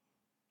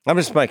 I'm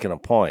just making a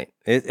point.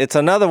 It's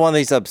another one of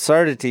these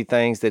absurdity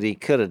things that he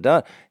could have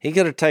done. He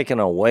could have taken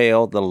a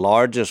whale, the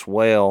largest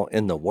whale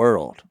in the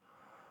world,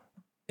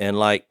 and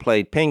like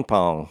played ping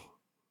pong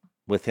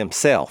with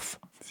himself.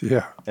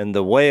 Yeah. And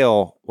the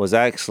whale was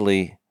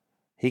actually,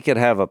 he could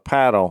have a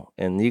paddle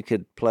and you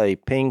could play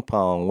ping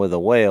pong with a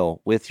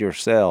whale with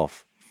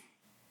yourself.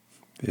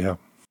 Yeah.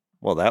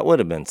 Well, that would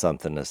have been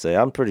something to see.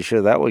 I'm pretty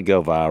sure that would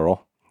go viral.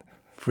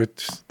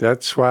 Which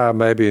that's why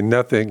maybe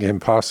nothing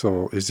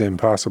impossible is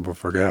impossible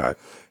for God.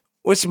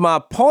 Which my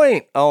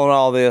point on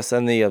all this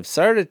and the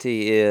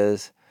absurdity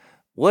is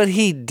what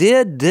he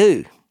did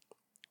do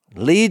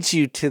leads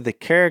you to the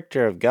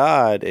character of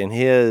God and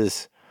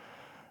his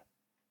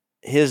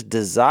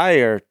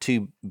desire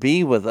to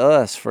be with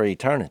us for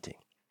eternity.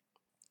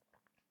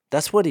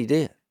 That's what he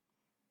did.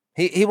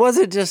 He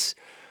wasn't just,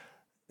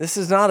 this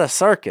is not a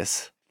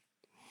circus.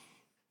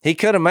 He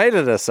could have made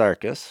it a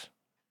circus.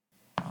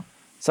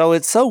 So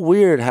it's so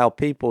weird how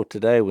people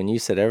today, when you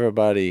said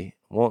everybody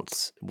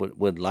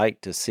would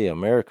like to see a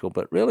miracle,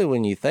 but really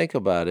when you think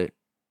about it,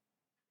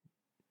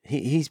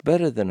 he's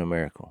better than a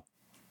miracle.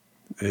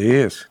 He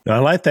is. Now, I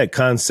like that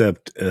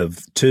concept of,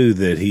 too,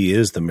 that he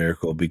is the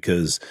miracle,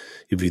 because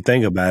if you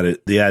think about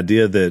it, the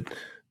idea that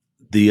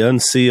the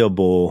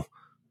unseeable,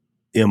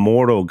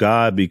 immortal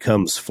God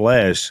becomes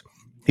flesh,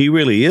 he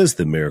really is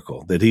the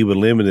miracle, that he would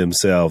limit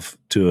himself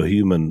to a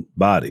human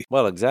body.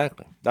 Well,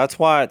 exactly. That's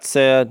why it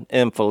said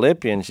in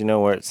Philippians,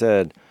 where it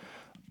said,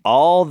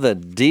 all the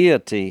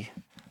deity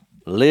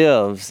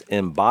lives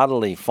in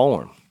bodily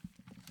form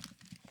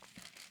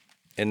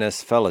in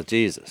this fellow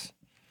Jesus.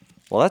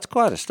 Well, that's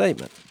quite a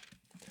statement,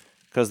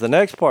 because the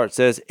next part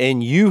says,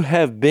 and you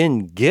have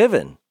been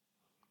given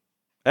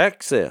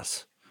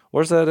access.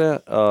 Where's that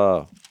at?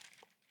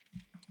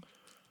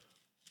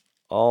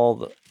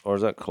 Or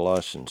is that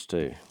Colossians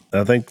 2?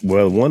 I think,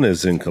 one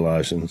is in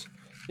Colossians.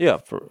 Yeah,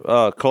 for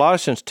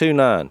Colossians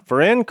 2:9.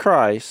 For in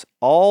Christ,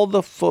 all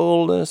the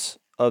fullness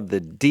of the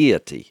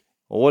deity,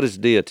 well, what is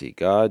deity?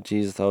 God,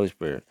 Jesus, the Holy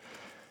Spirit,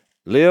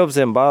 lives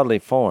in bodily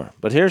form.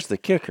 But here's the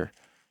kicker.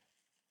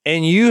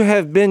 And you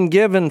have been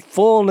given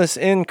fullness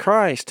in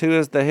Christ, who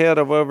is the head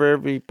of over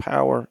every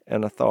power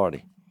and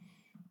authority.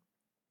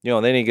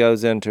 Then he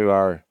goes into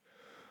our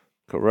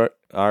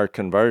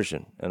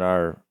conversion and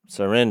our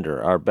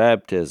surrender, our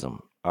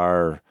baptism,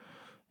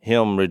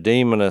 him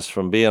redeeming us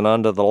from being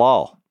under the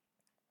law.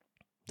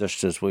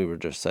 Just as we were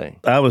just saying.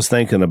 I was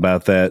thinking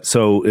about that.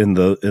 So in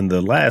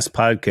the last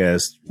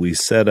podcast, we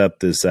set up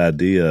this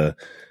idea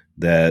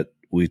that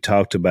we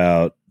talked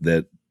about,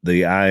 that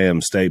the I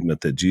am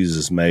statement that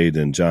Jesus made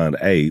in John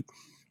 8,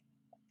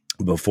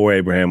 before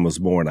Abraham was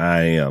born,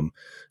 I am.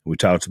 We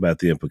talked about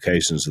the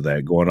implications of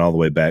that, going all the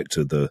way back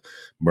to the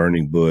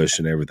burning bush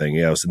and everything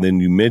else. And then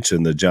you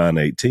mentioned the John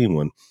 18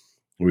 one,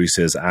 where he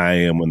says, I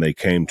am, when they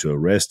came to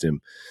arrest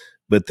him.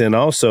 But then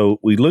also,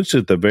 we looked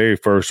at the very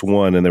first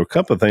one, and there were a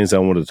couple of things I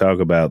wanted to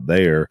talk about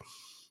there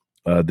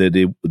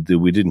that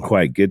we didn't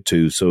quite get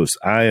to. So it's,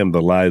 I am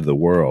the light of the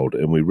world.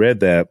 And we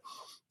read that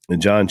in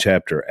John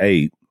chapter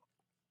 8,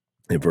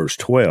 in verse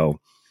 12,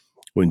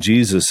 when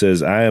Jesus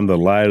says, I am the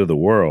light of the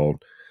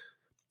world.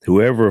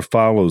 Whoever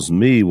follows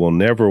me will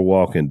never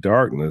walk in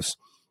darkness,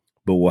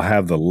 but will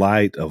have the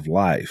light of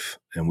life.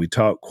 And we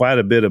talked quite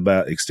a bit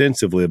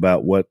extensively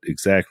about what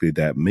exactly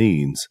that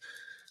means,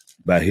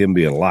 by him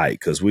being light,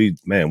 because we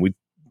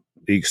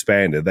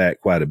expanded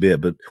that quite a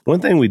bit. But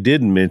one thing we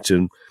didn't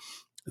mention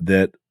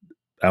that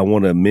I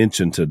want to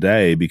mention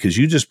today, because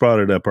you just brought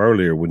it up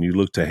earlier when you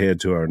looked ahead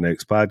to our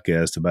next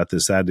podcast, about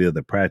this idea of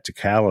the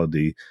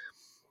practicality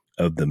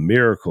of the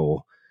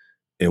miracle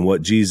and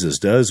what Jesus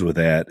does with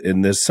that.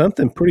 And there's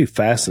something pretty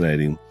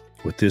fascinating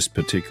with this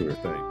particular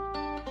thing.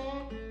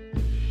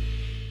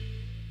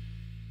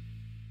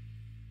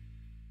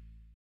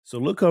 So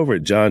look over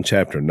at John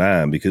chapter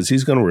 9, because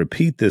he's going to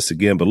repeat this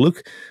again. But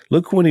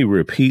look when he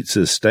repeats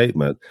his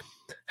statement,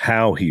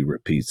 how he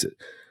repeats it.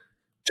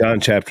 John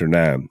chapter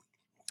 9,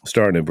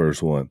 starting in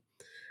verse 1.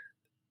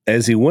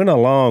 As he went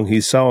along,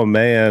 he saw a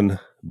man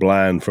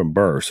blind from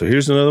birth. So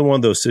here's another one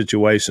of those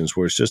situations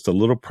where it's just a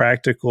little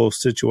practical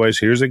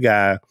situation. Here's a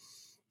guy,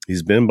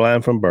 he's been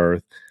blind from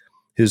birth.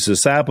 His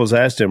disciples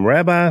asked him,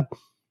 Rabbi,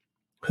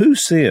 who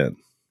sinned,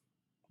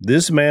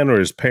 this man or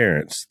his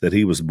parents that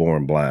he was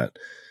born blind.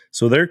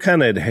 So they're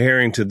kind of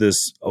adhering to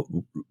this,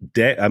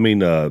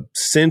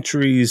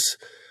 centuries,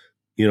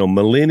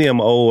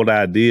 millennium old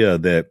idea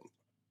that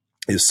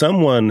if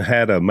someone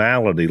had a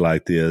malady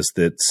like this,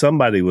 that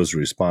somebody was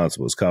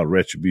responsible. It's called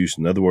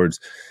retribution. In other words,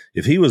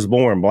 if he was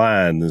born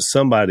blind, then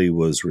somebody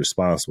was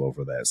responsible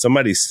for that.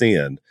 Somebody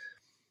sinned,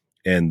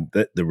 and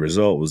the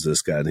result was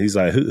this guy. And he's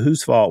like,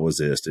 whose fault was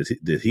this?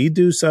 Did he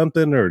do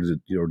something, or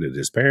did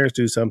his parents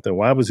do something?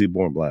 Why was he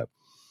born blind?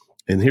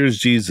 And here's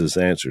Jesus'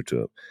 answer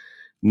to him.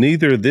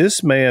 Neither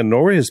this man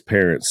nor his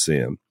parents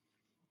sinned,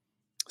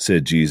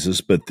 said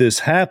Jesus, but this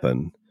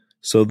happened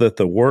so that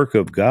the work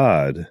of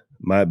God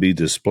might be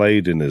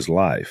displayed in his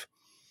life.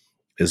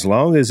 As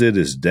long as it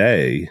is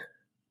day,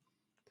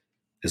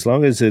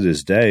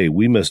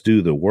 we must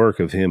do the work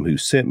of him who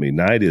sent me.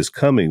 Night is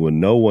coming when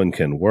no one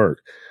can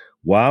work.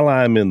 While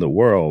I am in the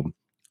world,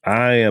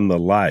 I am the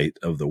light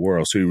of the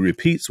world. So he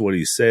repeats what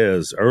he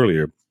says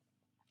earlier.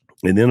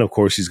 And then, of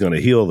course, he's going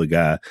to heal the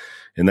guy.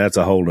 And that's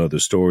a whole other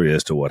story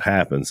as to what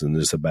happens. And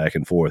there's a back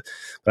and forth.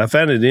 But I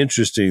found it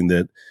interesting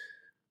that,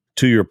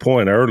 to your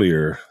point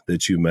earlier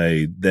that you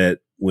made, that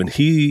when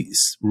he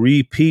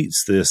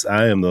repeats this,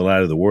 I am the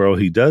light of the world,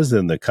 he does it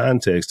in the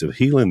context of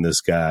healing this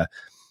guy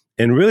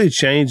and really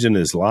changing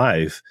his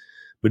life.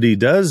 But he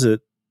does it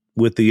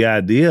with the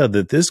idea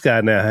that this guy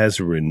now has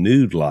a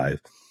renewed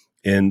life.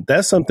 And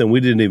that's something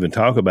we didn't even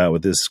talk about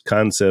with this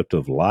concept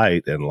of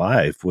light and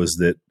life, was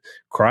that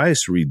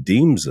Christ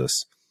redeems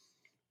us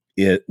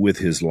with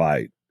his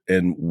light.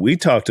 And we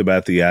talked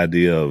about the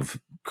idea of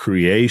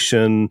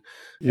creation.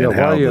 Yeah, and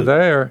while you're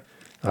there,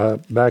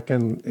 back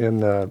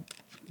in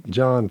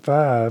John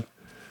 5,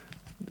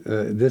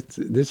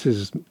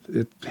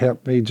 it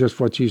helped me just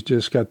what you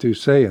just got through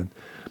saying.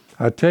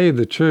 I tell you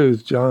the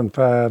truth, John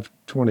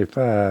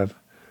 5:25,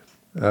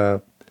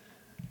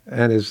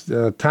 and his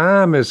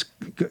time is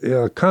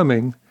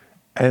coming,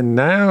 and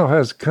now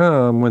has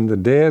come, when the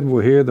dead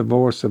will hear the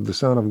voice of the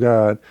Son of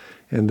God,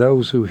 and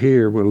those who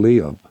hear will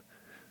live.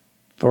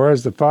 For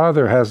as the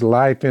Father has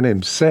life in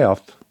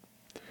himself,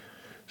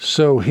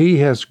 so he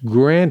has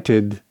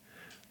granted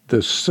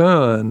the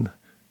Son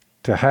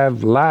to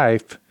have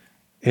life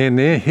in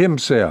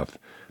himself.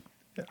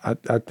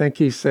 I think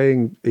he's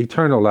saying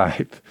eternal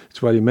life.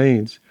 That's what he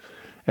means.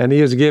 And he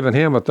has given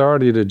him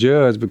authority to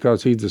judge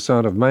because he's the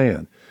Son of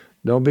Man.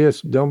 Don't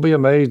be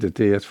amazed at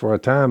this, for a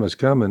time is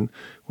coming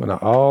when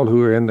all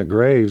who are in the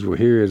graves will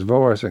hear his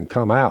voice and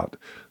come out.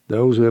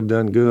 Those who have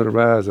done good will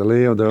rise to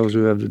live. Those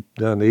who have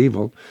done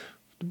evil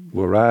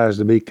will rise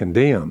to be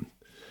condemned.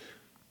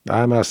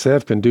 I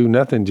myself can do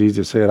nothing,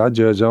 Jesus said. I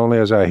judge only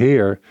as I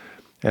hear,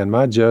 and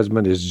my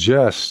judgment is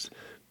just,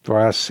 for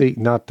I seek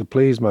not to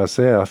please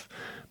myself,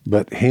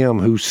 but him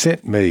who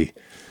sent me.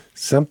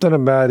 Something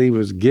about he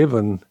was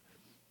given,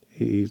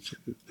 he's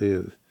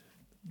the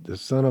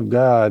Son of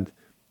God.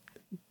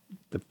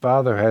 The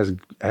Father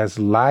has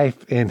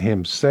life in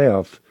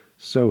himself,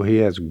 so he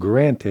has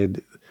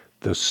granted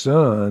the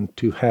Son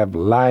to have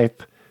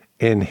life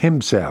in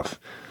himself.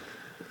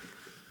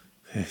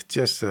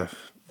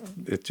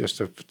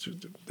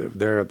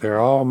 They're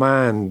all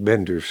mind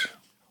benders.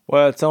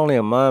 Well, it's only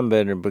a mind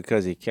bender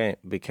because he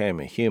became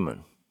a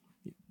human.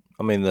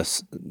 I mean,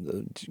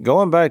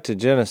 going back to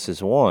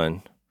Genesis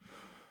 1,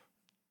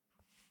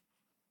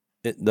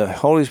 the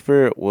Holy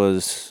Spirit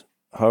was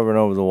hovering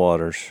over the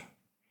waters,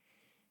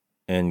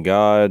 and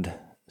God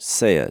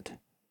said.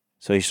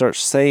 So he starts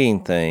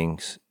saying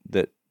things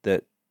that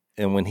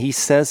and when he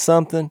says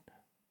something,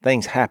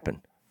 things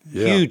happen.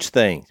 Yeah. Huge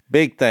things,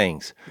 big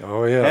things.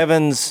 Oh, yeah.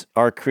 Heavens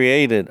are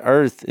created.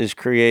 Earth is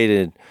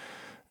created.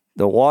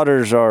 The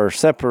waters are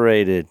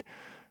separated.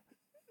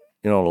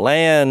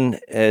 Land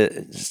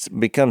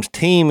becomes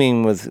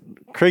teeming with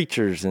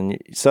creatures. And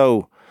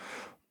so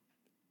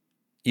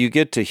you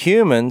get to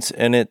humans,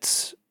 and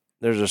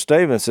there's a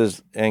statement that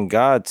says, and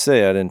God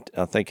said, and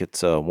I think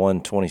it's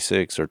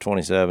 1:26 or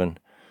 27,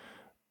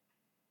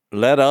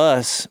 let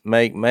us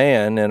make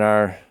man in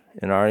our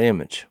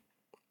image.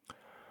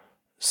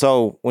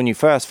 So when you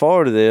fast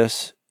forward to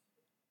this,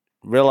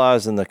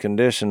 realizing the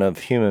condition of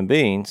human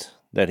beings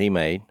that he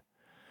made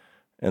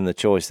and the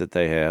choice that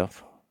they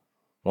have,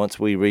 once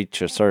we reach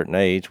a certain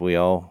age, we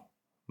all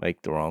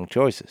make the wrong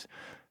choices.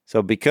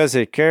 So because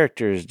his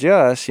character is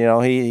just,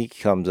 he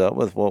comes up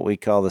with what we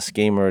call the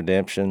scheme of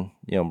redemption,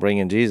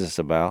 bringing Jesus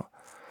about.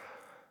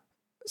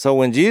 So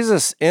when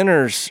Jesus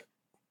enters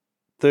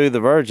through the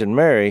Virgin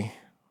Mary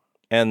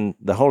and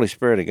the Holy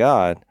Spirit of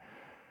God,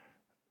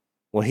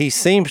 well, he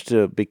seems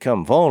to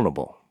become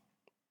vulnerable,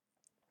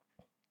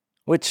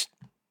 which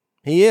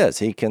he is.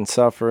 He can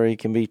suffer, he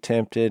can be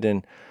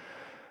tempted,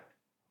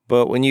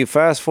 but when you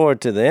fast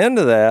forward to the end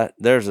of that,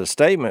 there's a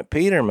statement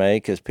Peter made,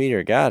 because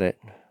Peter got it,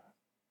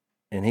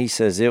 and he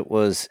says it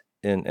was,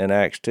 in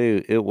Acts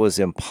 2, it was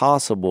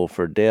impossible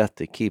for death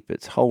to keep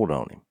its hold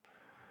on him.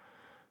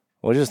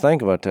 Well, just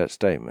think about that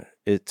statement.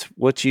 It's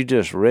what you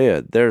just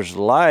read. There's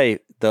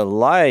life. The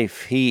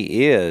life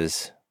he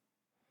is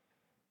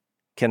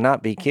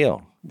cannot be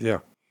killed. Yeah.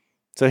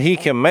 So he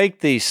can make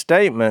these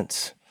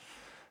statements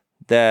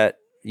that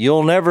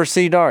you'll never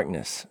see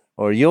darkness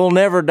or you'll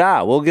never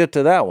die. We'll get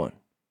to that one.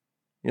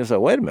 You'll say,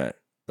 wait a minute.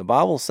 The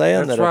Bible's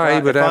saying That's that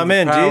right, if I'm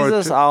in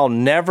Jesus, I'll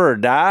never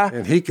die.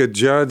 And he could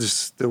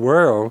judge the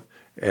world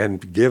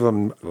and give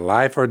them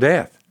life or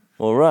death.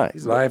 Well, right.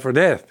 Life or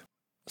death.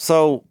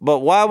 So, but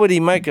why would he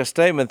make a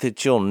statement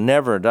that you'll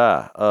never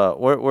die?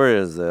 Where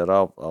is that?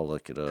 I'll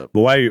look it up.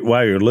 But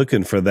while you're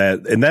looking for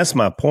that, and that's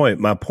my point.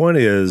 My point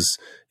is,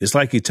 it's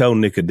like he told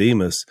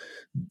Nicodemus.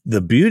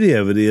 The beauty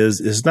of it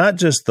is, it's not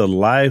just the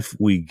life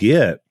we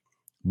get,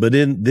 but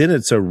then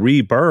it's a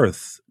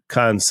rebirth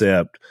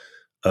concept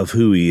of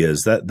who he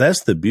is.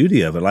 That's the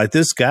beauty of it. Like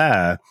this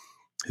guy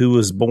who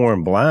was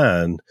born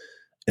blind,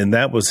 and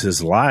that was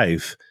his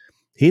life.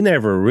 He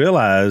never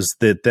realized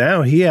that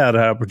now he had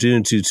an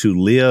opportunity to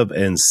live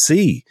and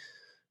see.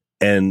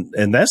 And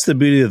that's the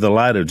beauty of the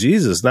light of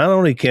Jesus. Not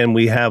only can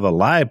we have a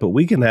life, but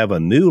we can have a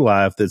new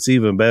life that's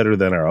even better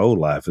than our old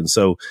life. And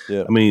so,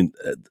 yeah. I mean,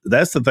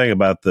 that's the thing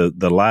about the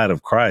light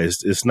of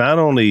Christ. It's not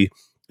only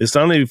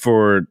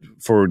for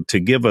to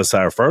give us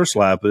our first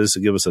life, but it's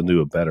to give us a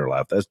new and better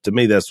life. To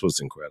me, that's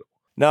what's incredible.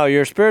 No,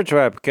 your spiritual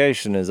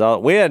application is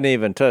all. We hadn't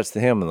even touched the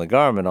hem of the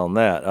garment on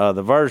that.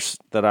 The verse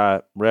that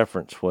I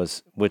referenced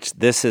was, which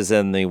this is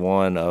in the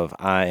one of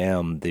I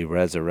am the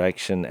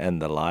resurrection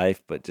and the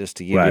life. But just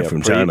to give you a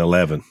from John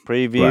 11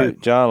 preview, right.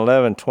 John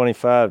 11,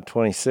 25,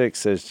 26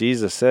 says,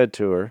 Jesus said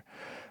to her,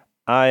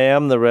 I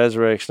am the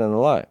resurrection and the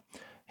life.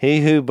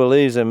 He who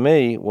believes in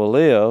me will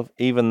live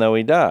even though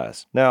he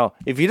dies. Now,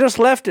 if you just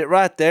left it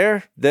right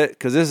there,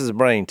 because this is a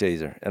brain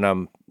teaser, and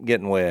I'm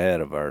getting way ahead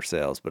of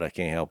ourselves, but I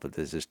can't help it.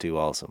 This is too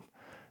awesome.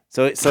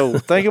 So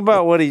think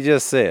about what he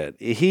just said.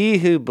 He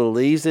who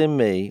believes in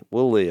me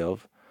will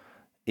live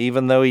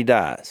even though he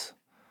dies.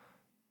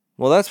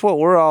 Well, that's what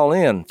we're all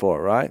in for,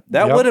 right?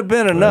 That would have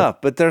been enough,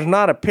 but there's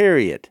not a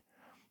period.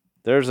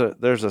 There's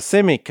a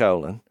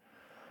semicolon,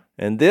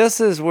 and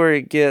this is where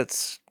it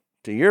gets,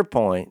 to your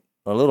point,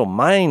 a little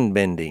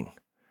mind-bending,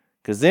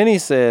 because then he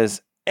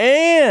says,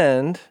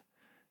 and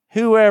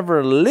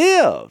whoever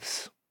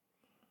lives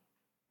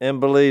and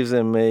believes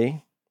in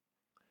me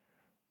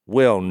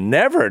will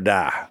never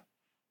die.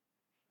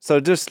 So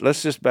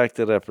let's just back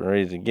that up and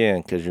read it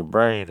again, because your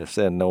brain has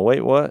said, no,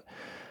 wait, what?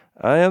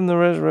 I am the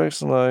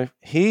resurrection and life.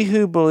 He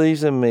who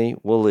believes in me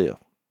will live,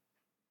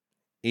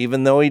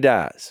 even though he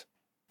dies.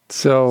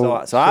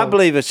 So I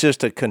believe it's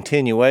just a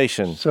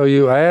continuation. So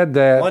you add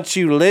that. Once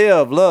you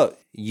live, look,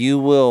 you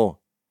will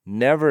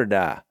never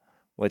die,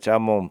 which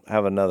I'm going to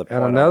have another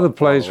point. And another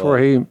place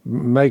where he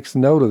makes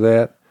note of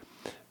that,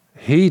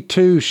 he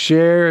too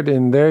shared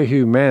in their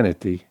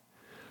humanity,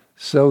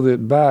 so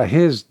that by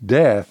his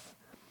death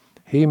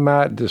he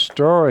might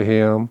destroy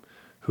him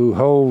who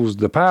holds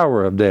the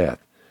power of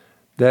death,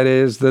 that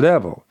is, the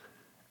devil,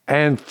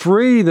 and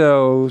free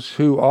those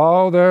who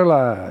all their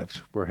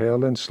lives were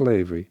held in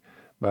slavery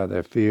by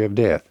their fear of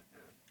death.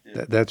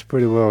 That's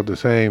pretty well the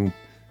same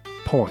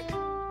point.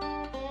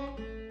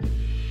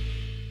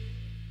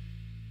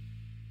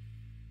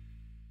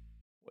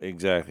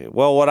 Exactly.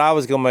 Well, what I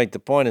was going to make the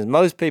point is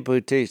most people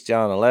who teach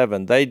John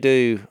 11, they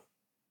do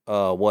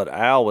what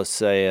Al was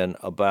saying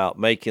about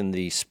making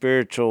the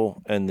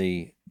spiritual and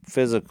the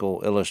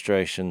physical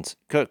illustrations,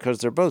 because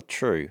they're both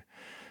true,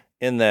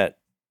 in that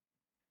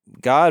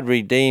God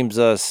redeems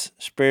us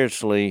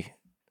spiritually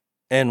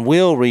and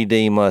will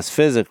redeem us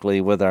physically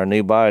with our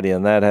new body,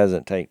 and that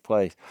hasn't taken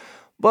place.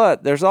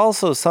 But there's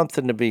also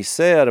something to be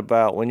said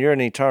about when you're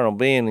an eternal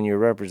being and you're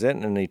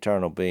representing an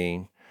eternal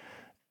being.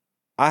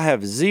 I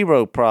have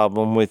zero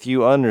problem with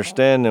you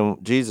understanding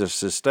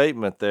Jesus'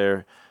 statement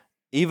there,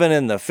 even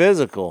in the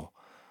physical.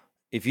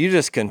 If you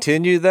just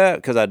continue that,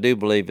 because I do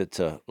believe it's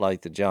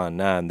like the John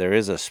 9, there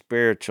is a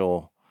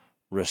spiritual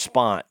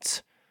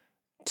response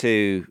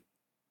to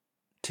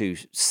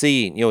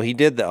seeing. You know, he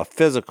did a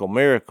physical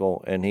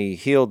miracle and he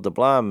healed the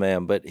blind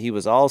man, but he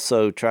was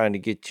also trying to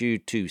get you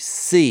to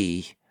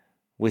see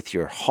with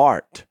your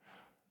heart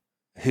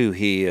who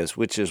he is,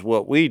 which is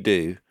what we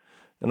do.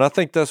 And I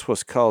think that's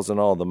what's causing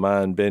all the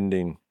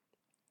mind-bending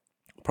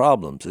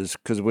problems, is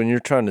because when you're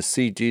trying to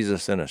see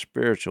Jesus in a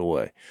spiritual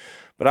way.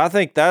 But I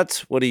think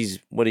that's what he's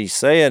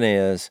saying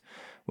is,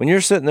 when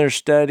you're sitting there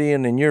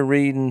studying and you're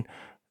reading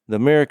the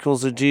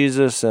miracles of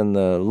Jesus and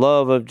the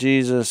love of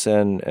Jesus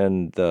and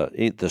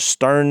the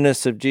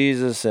sternness of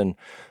Jesus and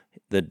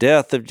the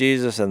death of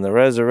Jesus and the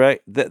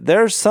resurrection,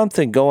 there's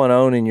something going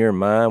on in your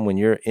mind when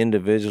you're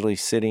individually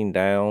sitting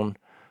down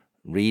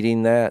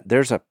reading that.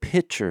 There's a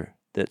picture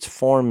that's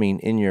forming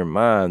in your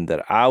mind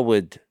that I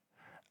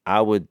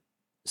would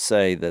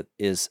say that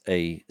is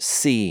a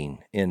seeing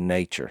in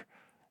nature.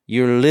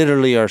 You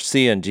literally are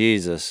seeing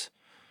Jesus,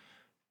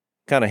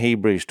 kind of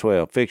Hebrews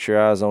 12. Fix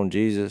your eyes on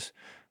Jesus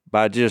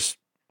by just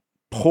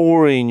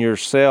pouring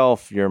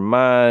yourself, your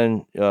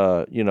mind,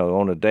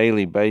 on a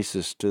daily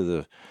basis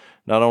to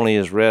not only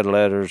his red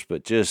letters,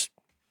 but just,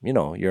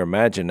 your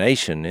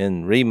imagination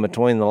and reading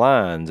between the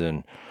lines.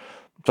 And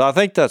so I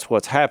think that's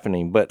what's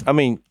happening. But I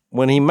mean,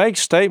 when he makes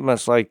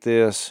statements like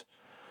this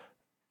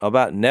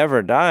about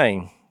never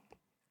dying,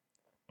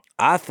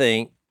 I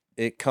think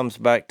it comes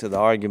back to the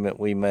argument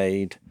we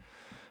made.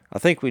 I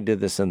think we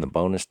did this in the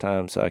bonus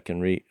time, so I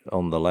can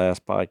on the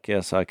last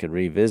podcast, so I could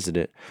revisit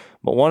it.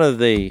 But one of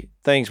the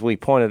things we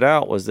pointed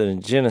out was that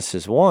in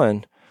Genesis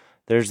 1,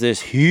 there's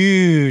this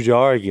huge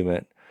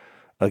argument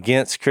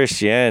against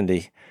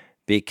Christianity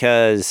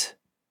because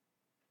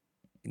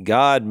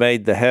God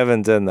made the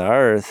heavens and the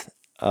earth.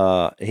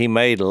 He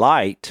made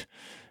light,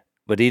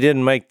 but he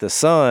didn't make the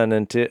sun,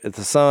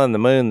 the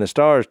moon, the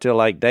stars till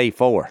like day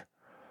 4.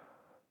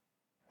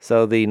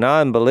 So the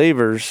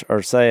non-believers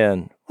are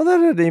saying, well,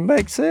 that doesn't even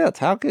make sense.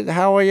 How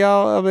are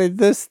y'all? I mean,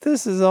 this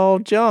is all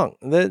junk.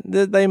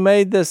 They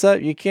made this up.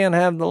 You can't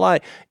have the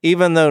light.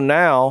 Even though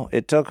now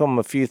it took them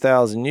a few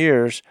thousand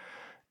years,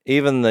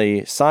 even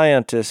the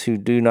scientists who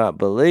do not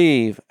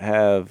believe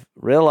have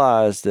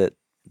realized that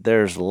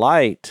there's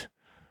light.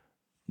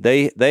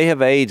 They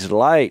have aged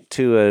light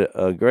to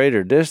a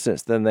greater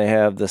distance than they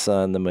have the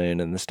sun, the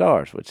moon, and the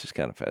stars, which is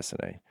kind of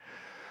fascinating.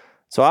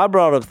 So I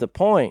brought up the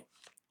point,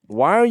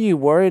 why are you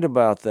worried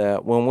about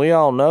that when we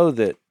all know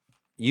that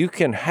you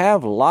can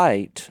have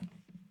light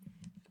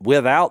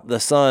without the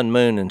sun,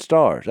 moon, and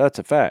stars? That's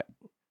a fact.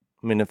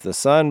 I mean, if the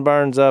sun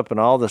burns up and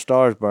all the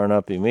stars burn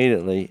up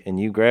immediately and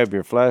you grab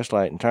your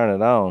flashlight and turn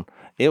it on,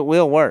 it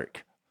will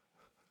work.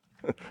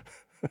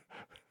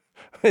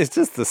 It's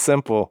just the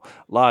simple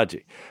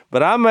logic.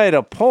 But I made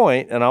a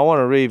point, and I want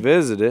to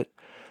revisit it,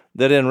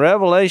 that in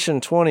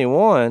Revelation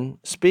 21,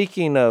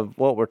 speaking of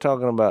what we're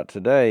talking about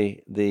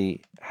today,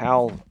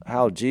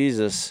 how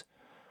Jesus,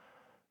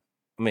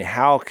 I mean,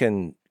 how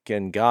can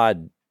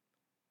God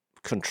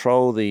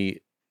control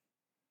the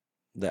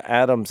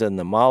atoms and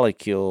the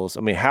molecules?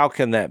 I mean, how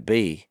can that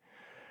be?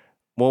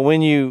 Well,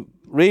 when you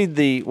read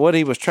what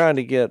he was trying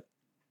to get,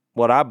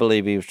 what I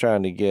believe he was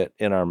trying to get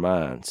in our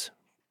minds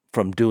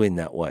from doing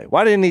that way.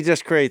 Why didn't he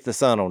just create the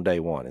sun on day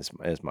 1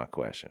 is my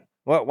question.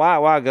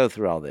 Why go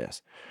through all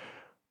this?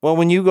 Well,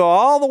 when you go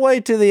all the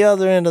way to the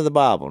other end of the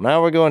Bible,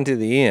 now we're going to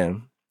the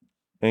end,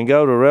 and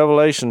go to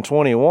Revelation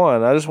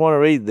 21, I just want to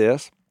read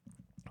this.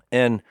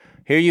 And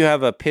here you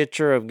have a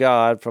picture of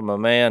God from a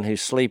man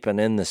who's sleeping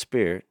in the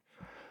Spirit.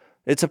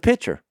 It's a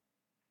picture,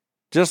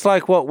 just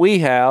like what we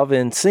have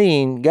in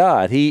seeing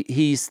God.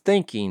 He's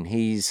thinking,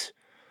 he's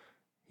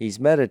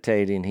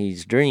meditating,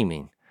 he's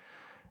dreaming.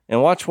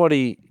 And watch what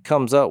he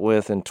comes up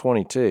with in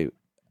 22.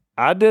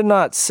 I did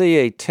not see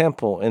a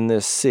temple in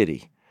this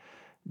city,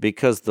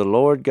 because the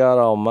Lord God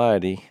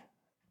Almighty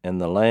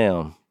and the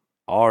Lamb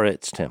are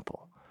its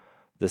temple.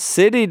 The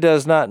city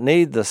does not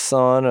need the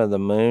sun or the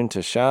moon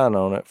to shine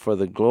on it, for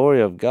the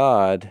glory of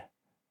God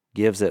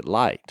gives it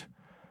light.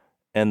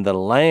 And the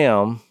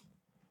Lamb,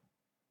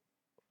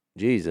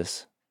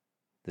 Jesus,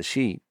 the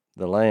sheep,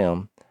 the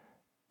Lamb,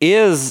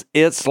 is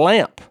its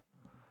lamp.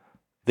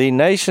 The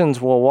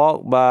nations will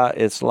walk by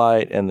its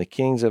light, and the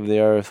kings of the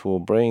earth will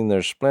bring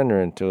their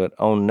splendor into it.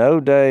 On no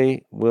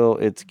day will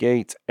its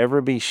gates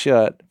ever be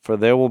shut, for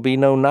there will be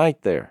no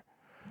night there.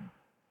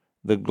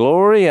 The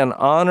glory and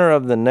honor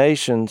of the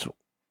nations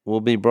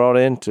will be brought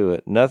into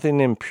it. Nothing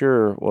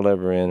impure will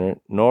ever enter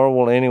it, nor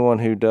will anyone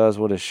who does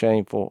what is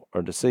shameful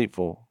or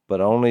deceitful,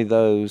 but only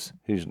those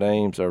whose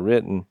names are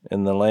written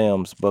in the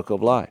Lamb's book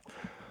of life.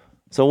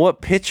 So what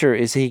picture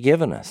is he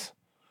giving us?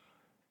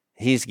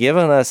 He's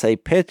given us a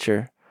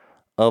picture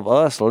of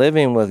us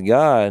living with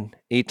God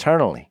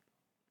eternally.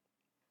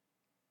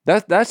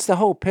 That's the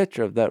whole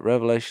picture of that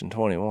Revelation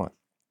 21.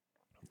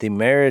 The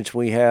marriage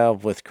we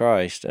have with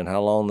Christ and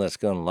how long that's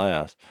going to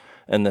last.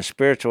 And the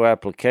spiritual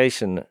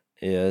application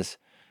is,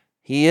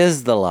 he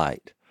is the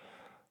light.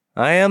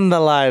 I am the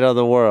light of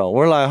the world.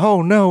 We're like,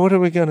 oh no, what are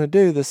we going to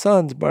do? The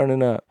sun's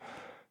burning up.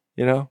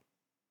 You know?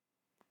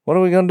 What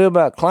are we going to do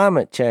about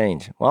climate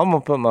change? Well, I'm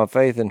going to put my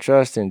faith and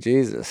trust in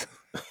Jesus.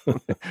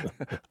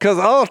 Because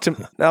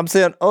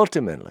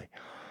ultimately,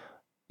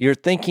 you're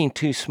thinking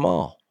too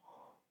small.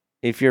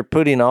 If you're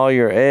putting all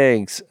your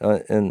eggs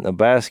in a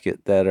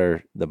basket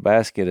the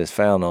basket is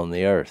found on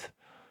the earth,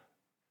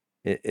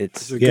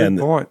 it's a good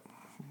point.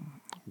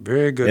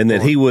 Very good. And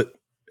point.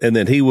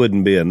 that he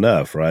wouldn't be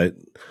enough, right?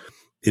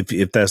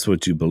 If that's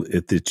what you believe,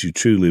 if that you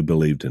truly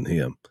believed in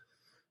him,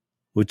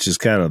 which is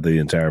kind of the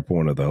entire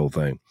point of the whole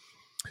thing.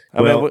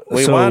 I mean,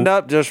 we wind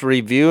up just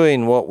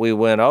reviewing what we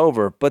went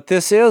over, but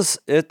this is,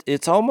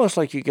 it's almost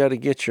like you got to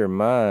get your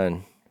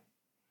mind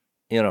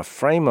in a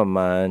frame of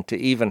mind to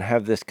even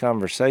have this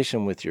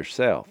conversation with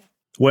yourself.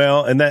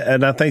 Well, and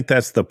I think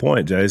that's the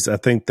point, Jase. I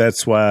think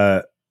that's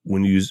why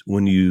when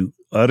you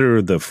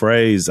utter the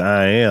phrase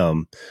 "I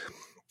am,"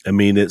 I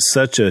mean, it's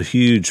such a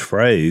huge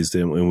phrase,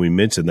 and we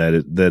mentioned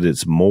that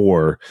it's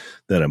more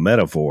than a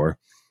metaphor,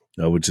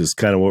 which is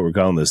kind of what we're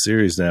calling this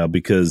series now,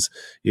 because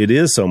it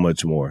is so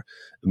much more.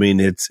 I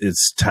mean,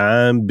 it's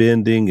time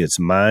bending, it's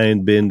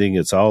mind bending,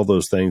 it's all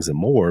those things and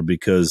more,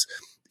 because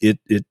it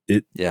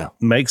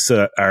makes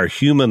our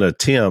human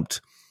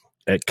attempt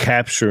at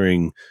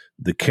capturing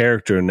the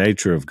character and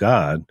nature of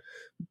God,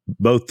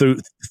 both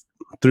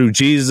through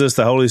Jesus,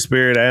 the Holy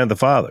Spirit, and the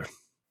Father.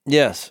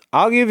 Yes,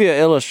 I'll give you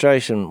an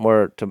illustration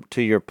where,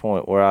 to your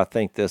point, where I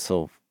think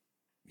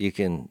you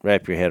can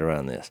wrap your head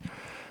around this.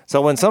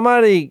 So when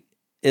somebody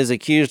is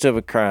accused of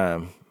a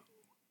crime,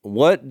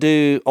 what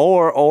do,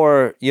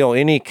 or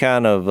any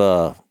kind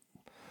of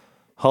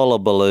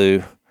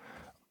hullabaloo,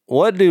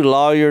 what do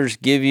lawyers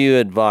give you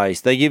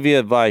advice? They give you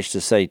advice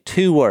to say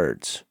 2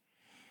 words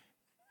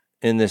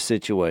in this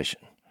situation.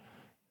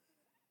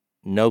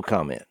 No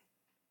comment.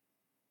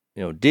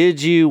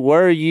 Did you,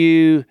 were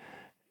you,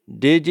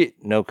 did you?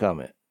 No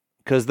comment.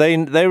 Because they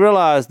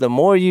realize the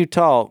more you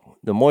talk,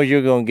 the more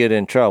you're going to get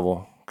in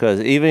trouble.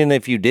 Because even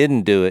if you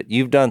didn't do it,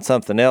 you've done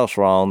something else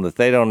wrong that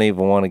they don't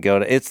even want to go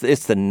to. It's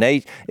the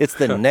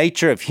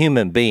nature of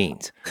human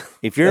beings.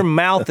 If your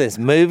mouth is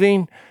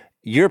moving,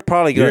 you're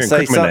probably going to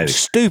say something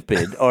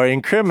stupid or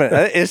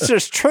incriminate. It's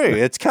just true.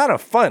 It's kind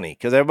of funny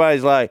because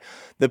everybody's like,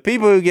 the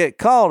people who get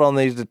called on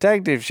these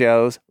detective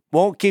shows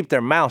won't keep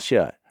their mouth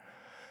shut.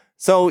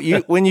 So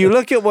when you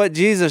look at what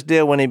Jesus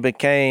did when he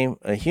became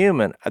a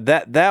human,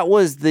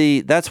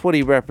 that's what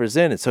he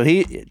represented. So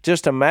he,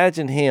 just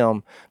imagine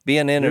him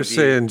being interviewed.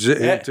 You're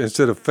saying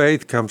instead of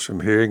faith comes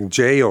from hearing,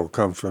 jail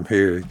comes from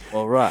hearing.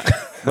 Well, right.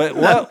 But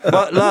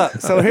look,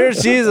 so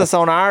here's Jesus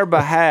on our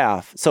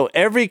behalf. So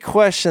every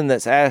question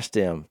that's asked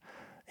him,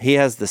 he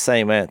has the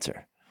same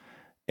answer.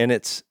 And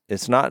it's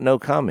not no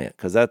comment,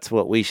 because that's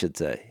what we should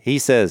say. He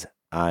says,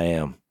 I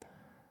am.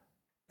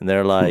 And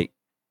they're like,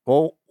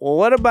 well,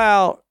 what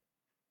about,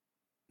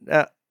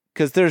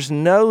 because there's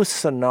no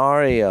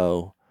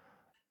scenario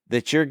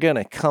that you're going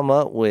to come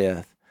up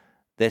with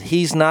that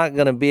he's not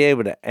going to be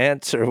able to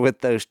answer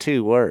with those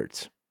 2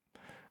 words.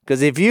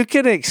 Because if you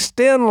can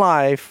extend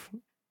life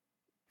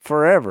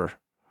forever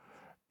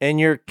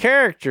and your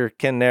character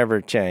can never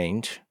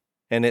change,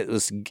 and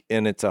it's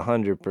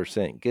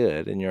 100%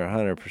 good and you're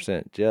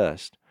 100%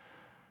 just,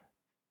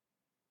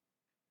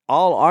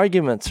 all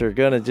arguments are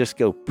going to just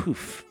go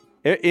poof.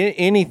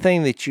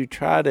 Anything that you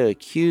try to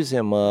accuse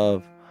him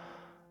of,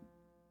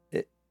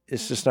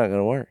 it's just not going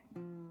to work.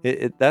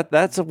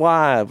 That's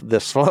why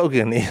the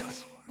slogan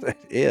is what it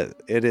is.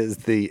 It is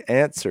the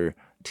answer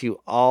to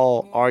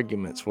all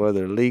arguments,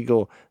 whether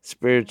legal,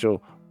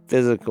 spiritual,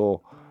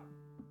 physical.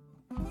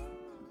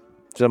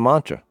 It's a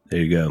mantra. There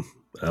you go.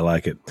 I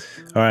like it.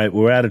 All right,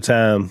 we're out of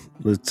time.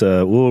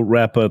 We'll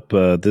wrap up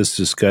this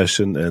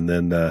discussion, and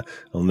then on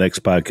the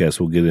next podcast,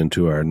 we'll get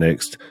into our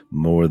next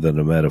More Than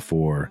a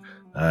Metaphor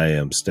I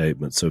Am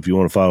statement. So if you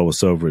want to follow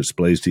us over, it's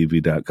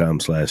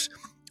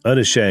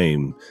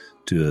blazetv.com/unashamed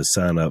to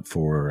sign up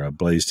for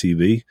Blaze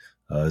TV,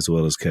 as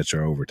well as catch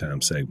our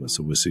overtime segment.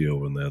 So we'll see you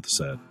over on the other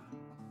side.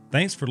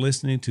 Thanks for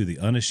listening to the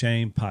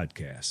Unashamed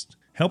podcast.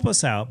 Help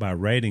us out by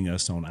rating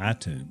us on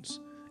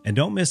iTunes. And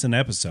don't miss an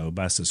episode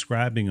by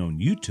subscribing on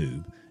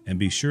YouTube, and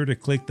be sure to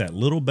click that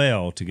little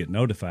bell to get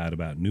notified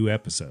about new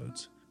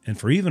episodes. And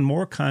for even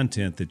more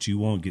content that you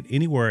won't get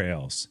anywhere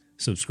else,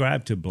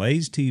 subscribe to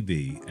Blaze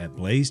TV at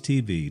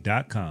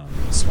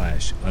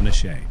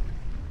blazetv.com/unashamed.